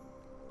 indeed.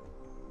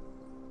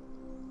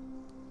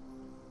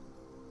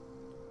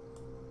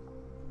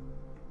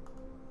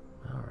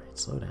 Alright,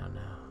 slow down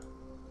now.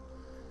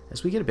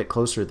 As we get a bit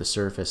closer to the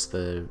surface,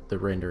 the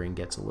rendering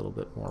gets a little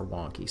bit more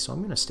wonky, so I'm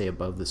going to stay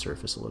above the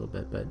surface a little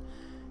bit, but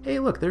hey,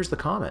 look, there's the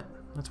comet.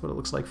 That's what it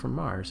looks like from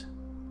Mars.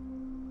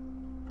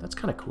 That's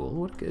kind of cool.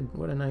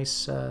 What a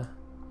nice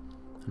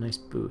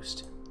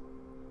boost.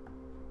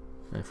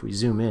 And if we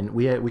zoom in,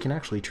 we can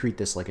actually treat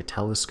this like a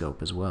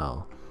telescope as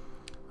well.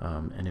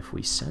 And if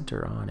we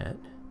center on it,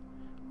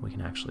 we can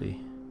actually,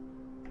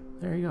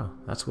 there you go.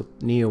 That's what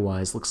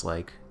NEOWISE looks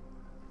like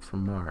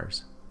from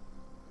Mars.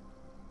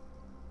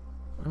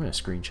 I'm going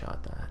to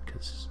screenshot that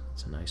because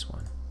it's a nice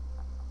one.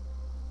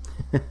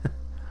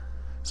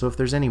 So if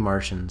there's any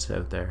Martians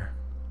out there,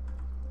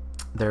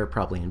 they're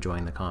probably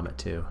enjoying the comet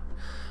too.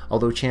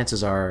 Although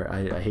chances are,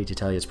 I hate to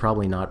tell you, it's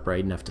probably not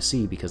bright enough to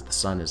see because the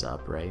sun is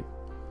up, right?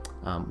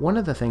 One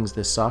of the things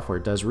this software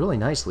does really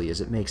nicely is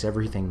it makes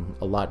everything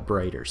a lot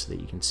brighter so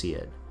that you can see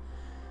it.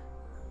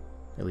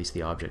 At least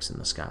the objects in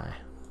the sky.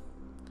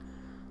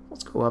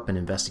 Let's go up and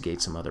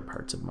investigate some other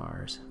parts of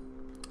Mars.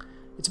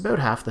 It's about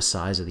half the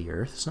size of the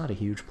Earth. It's not a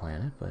huge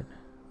planet, but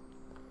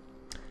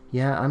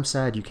yeah, I'm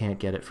sad you can't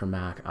get it from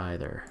Mac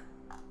either.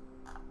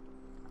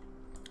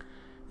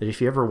 That if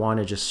you ever want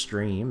to just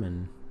stream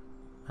and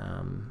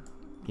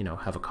you know,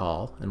 have a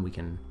call and we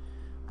can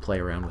play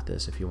around with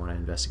this if you want to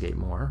investigate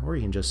more, or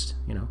you can just,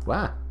 you know,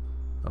 wow,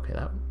 okay,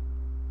 that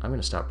I'm going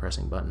to stop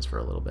pressing buttons for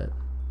a little bit.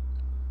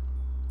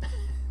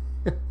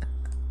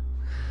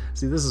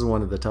 See, this is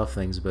one of the tough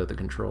things about the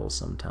controls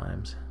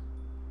sometimes.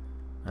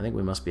 I think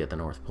we must be at the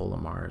North Pole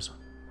of Mars,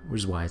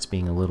 which is why it's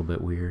being a little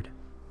bit weird.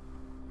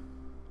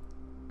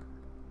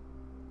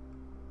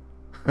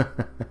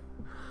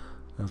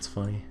 That's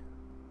funny.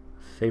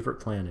 Favorite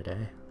planet,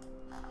 eh?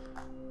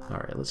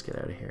 Alright, let's get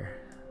out of here.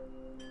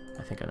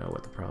 I think I know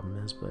what the problem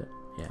is, but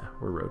yeah,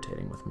 we're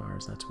rotating with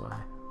Mars, that's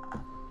why.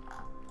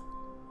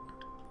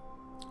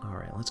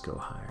 Alright, let's go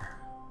higher.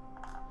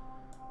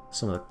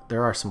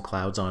 There are some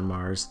clouds on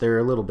Mars. They're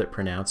a little bit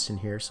pronounced in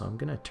here, so I'm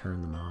going to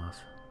turn them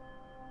off.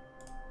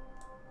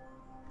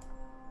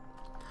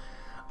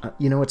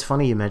 You know, it's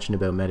funny you mentioned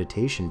about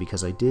meditation,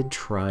 because I did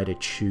try to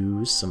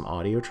choose some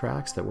audio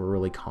tracks that were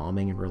really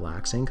calming and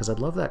relaxing, because I'd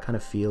love that kind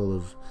of feel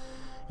of,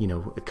 you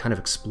know, kind of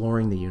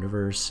exploring the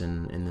universe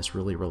in this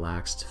really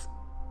relaxed,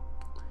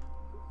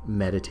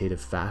 meditative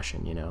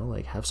fashion, you know?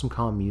 Like, have some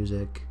calm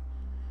music,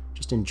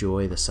 just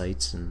enjoy the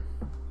sights and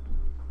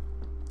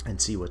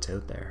see what's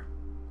out there.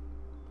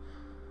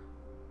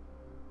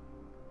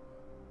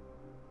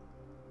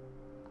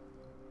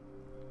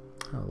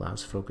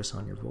 Allows focus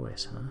on your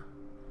voice, huh?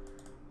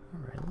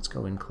 Alright, let's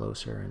go in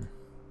closer. And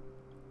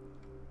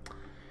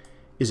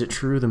is it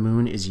true the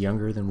moon is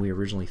younger than we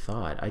originally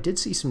thought? I did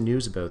see some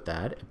news about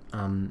that.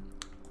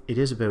 It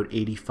is about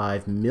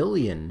 85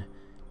 million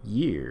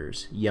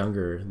years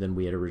younger than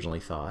we had originally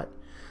thought,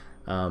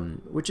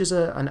 which is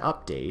an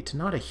update,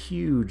 not a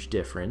huge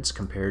difference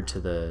compared to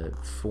the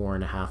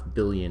 4.5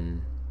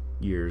 billion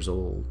years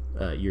old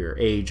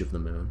age of the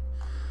moon.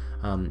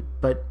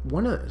 But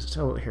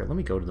so here, let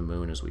me go to the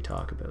moon as we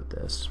talk about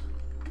this.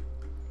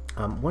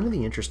 One of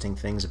the interesting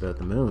things about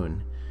the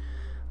moon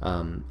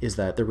is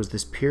that there was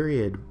this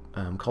period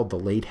called the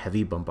late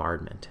heavy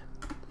bombardment.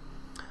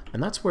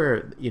 And that's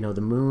where, you know,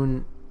 the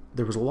moon,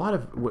 there was a lot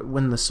of,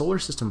 when the solar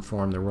system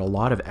formed, there were a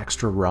lot of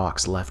extra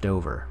rocks left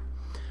over.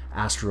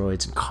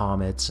 Asteroids and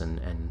comets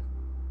and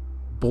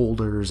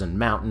boulders and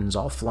mountains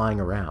all flying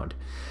around.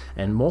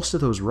 And most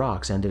of those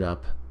rocks ended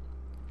up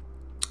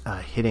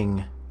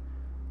hitting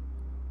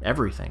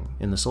everything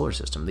in the solar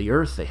system. The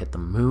Earth, they hit the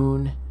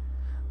moon.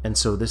 And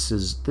so this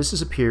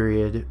is a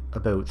period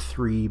about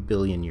 3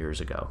 billion years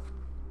ago.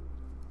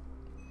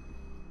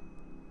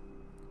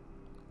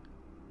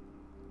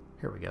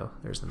 Here we go.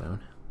 There's the moon.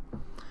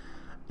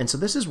 And so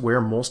this is where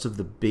most of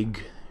the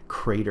big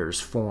craters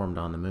formed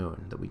on the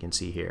moon that we can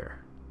see here.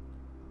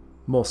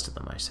 Most of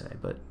them, I say,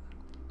 but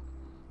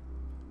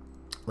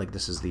like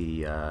this is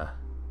the oh,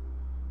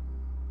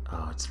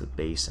 it's the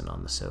basin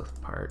on the south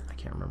part. I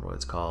can't remember what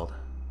it's called.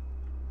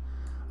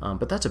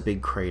 But that's a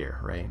big crater,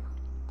 right?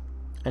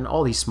 And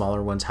all these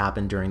smaller ones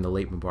happened during the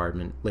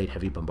late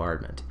heavy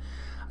bombardment.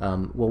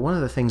 Well, one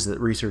of the things that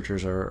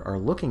researchers are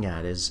looking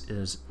at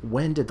is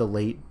when did the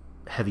late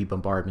heavy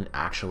bombardment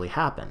actually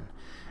happen?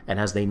 And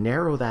as they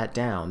narrow that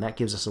down, that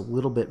gives us a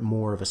little bit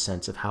more of a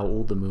sense of how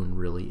old the moon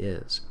really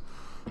is.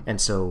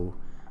 And so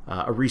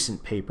a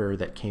recent paper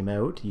that came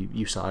out,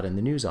 you saw it in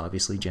the news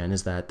obviously, Jen,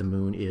 is that the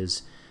moon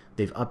is,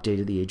 they've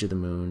updated the age of the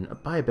moon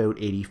by about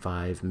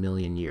 85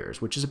 million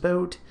years, which is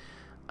about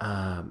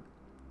about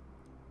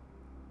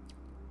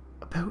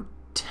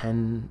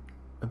 10,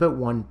 about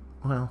one,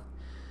 well,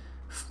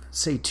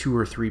 say 2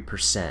 or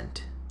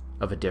 3%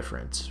 of a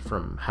difference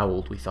from how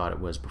old we thought it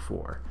was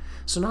before.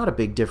 So not a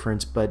big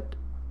difference, but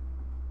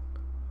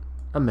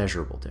a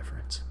measurable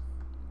difference.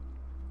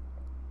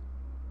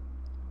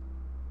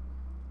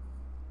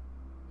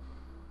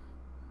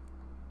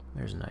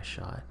 There's a nice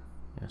shot.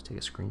 Let's take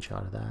a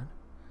screenshot of that.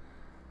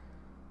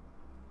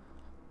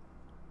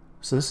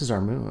 So this is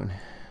our moon.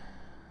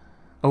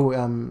 Oh,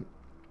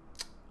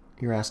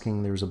 you're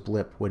asking, there was a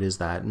blip. What is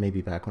that?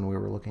 Maybe back when we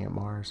were looking at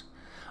Mars.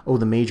 Oh,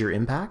 the major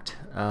impact?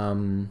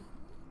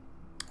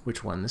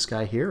 Which one? This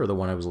guy here or the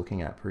one I was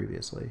looking at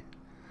previously?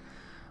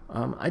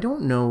 I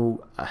don't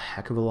know a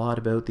heck of a lot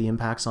about the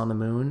impacts on the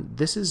moon.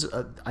 This is,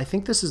 I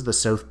think this is the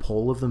south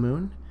pole of the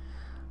moon.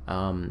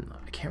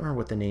 I can't remember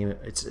what the name,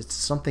 it's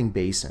something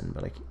basin,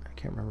 but I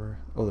can't remember.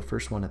 Oh, the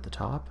first one at the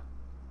top.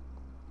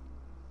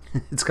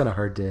 It's kind of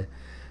hard to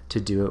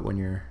do it when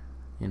you're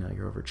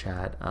over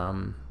chat.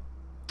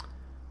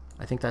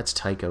 I think that's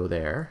Tycho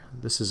there.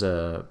 This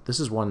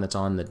is one that's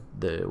on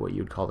the what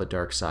you'd call the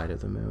dark side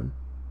of the moon.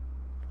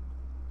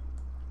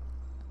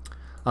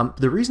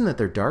 The reason that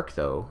they're dark,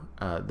 though,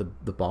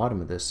 the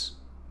bottom of this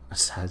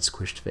sad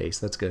squished face,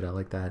 that's good, I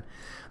like that.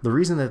 The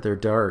reason that they're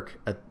dark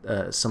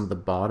at some of the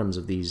bottoms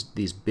of these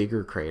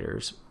bigger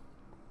craters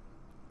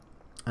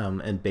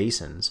and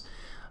basins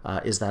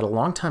is that a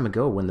long time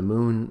ago, when the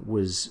moon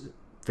was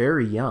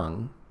very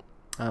young,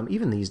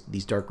 even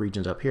these dark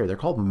regions up here, they're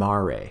called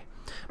mare.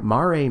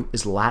 Mare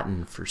is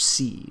Latin for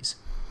seas.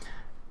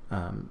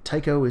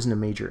 Tycho isn't a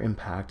major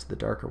impact. The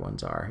darker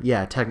ones are.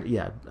 Yeah,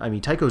 I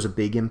mean, Tycho's a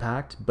big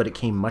impact, but it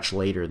came much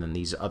later than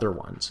these other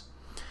ones.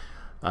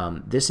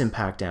 This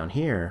impact down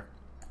here,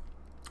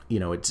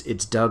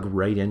 it's dug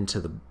right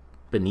into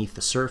beneath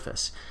the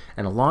surface.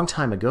 And a long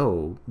time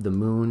ago, the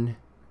moon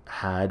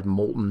had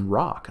molten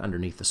rock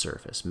underneath the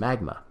surface,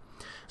 magma.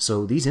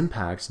 So these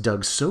impacts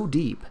dug so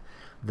deep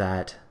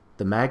that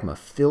the magma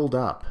filled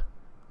up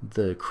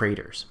the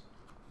craters.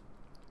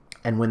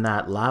 And when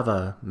that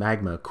lava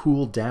magma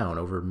cooled down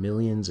over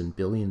millions and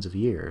billions of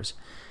years,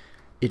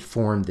 it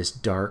formed this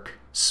dark,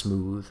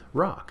 smooth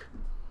rock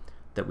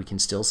that we can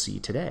still see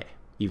today,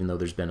 even though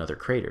there's been other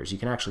craters. You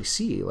can actually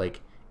see, like,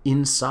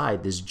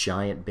 inside this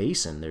giant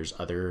basin, there's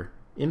other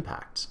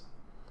impacts.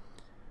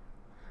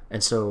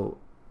 And so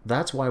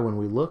that's why when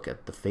we look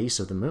at the face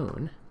of the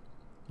moon,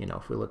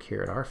 if we look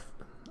here at our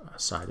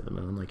side of the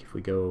moon, like if we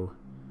go...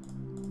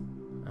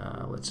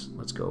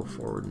 let's go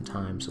forward in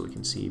time so we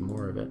can see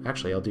more of it.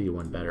 Actually, I'll do you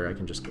one better. I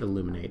can just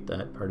illuminate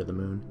that part of the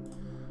moon.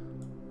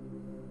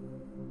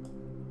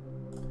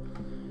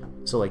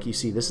 So like you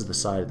see, this is the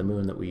side of the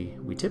moon that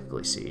we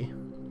typically see.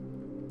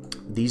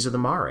 These are the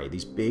mare,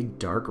 these big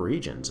dark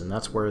regions, and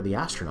that's where the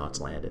astronauts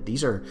landed.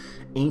 These are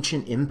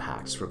ancient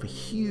impacts from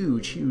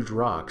huge, huge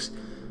rocks.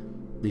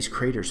 These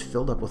craters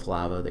filled up with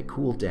lava, they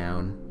cooled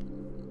down,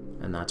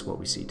 and that's what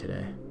we see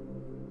today.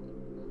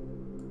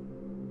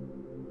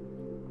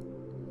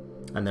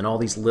 And then all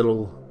these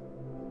little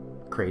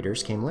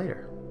craters came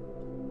later.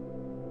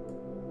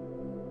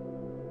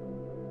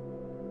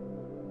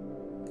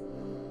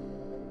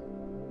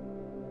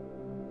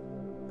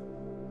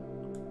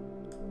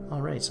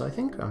 All right, so I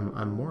think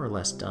I'm more or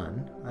less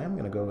done. I am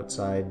going to go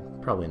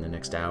outside probably in the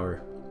next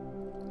hour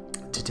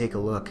to take a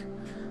look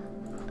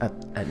at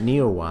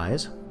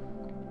NEOWISE.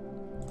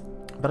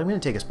 But I'm going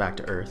to take us back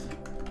to Earth.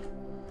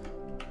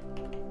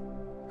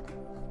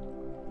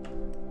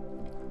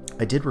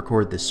 I did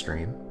record this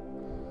stream,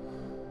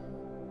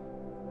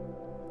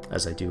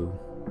 as I do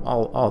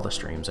all the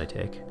streams I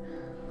take.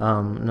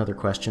 Another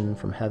question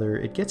from Heather.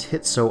 It gets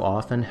hit so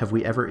often. Have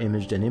we ever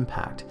imaged an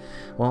impact?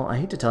 Well, I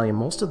hate to tell you,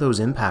 most of those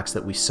impacts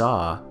that we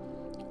saw,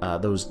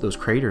 those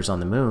craters on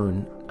the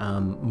moon,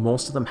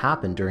 most of them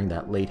happened during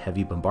that late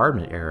heavy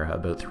bombardment era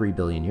about 3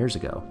 billion years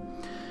ago.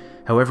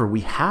 However, we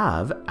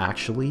have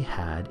actually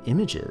had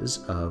images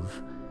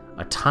of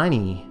a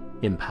tiny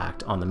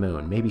impact on the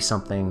moon, maybe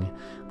something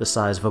the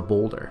size of a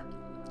boulder.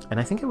 And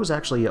I think it was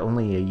actually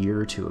only a year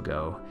or two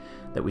ago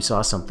that we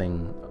saw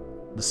something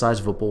the size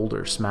of a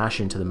boulder smash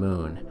into the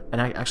moon.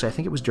 And I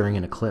think it was during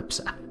an eclipse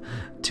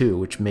too,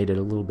 which made it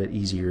a little bit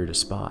easier to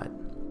spot.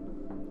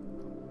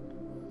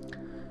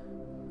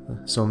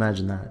 So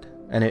imagine that.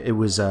 And it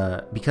was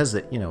because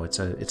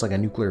it's like a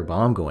nuclear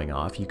bomb going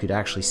off. You could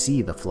actually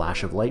see the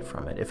flash of light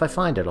from it. If I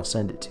find it, I'll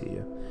send it to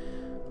you.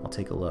 I'll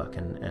take a look.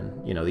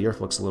 And the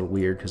Earth looks a little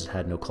weird because it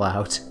had no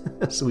clouds,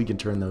 so we can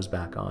turn those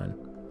back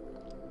on.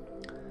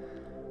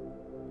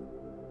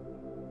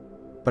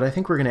 But I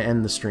think we're going to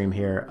end the stream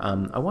here.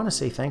 I want to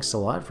say thanks a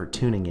lot for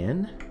tuning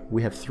in.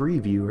 We have 3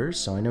 viewers,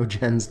 so I know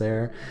Jen's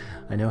there,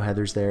 I know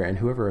Heather's there, and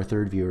whoever our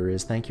 3rd viewer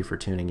is, thank you for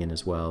tuning in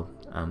as well.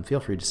 Feel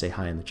free to say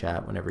hi in the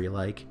chat whenever you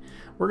like.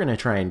 We're going to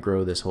try and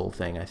grow this whole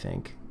thing, I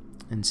think,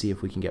 and see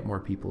if we can get more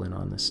people in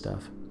on this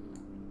stuff.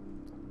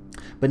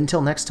 But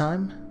until next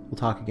time, we'll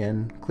talk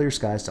again. Clear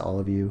skies to all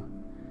of you,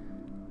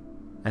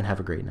 and have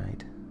a great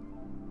night.